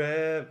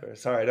forever.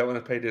 Sorry, I don't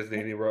want to pay Disney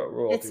any It's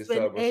royalties, so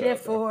been I'm going to shut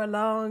up now. 84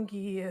 long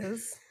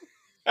years.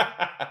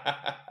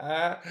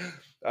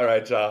 All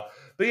right, y'all.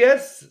 But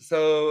yes,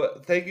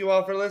 so thank you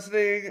all for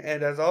listening.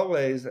 And as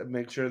always,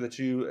 make sure that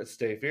you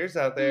stay fierce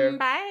out there.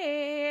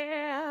 Bye.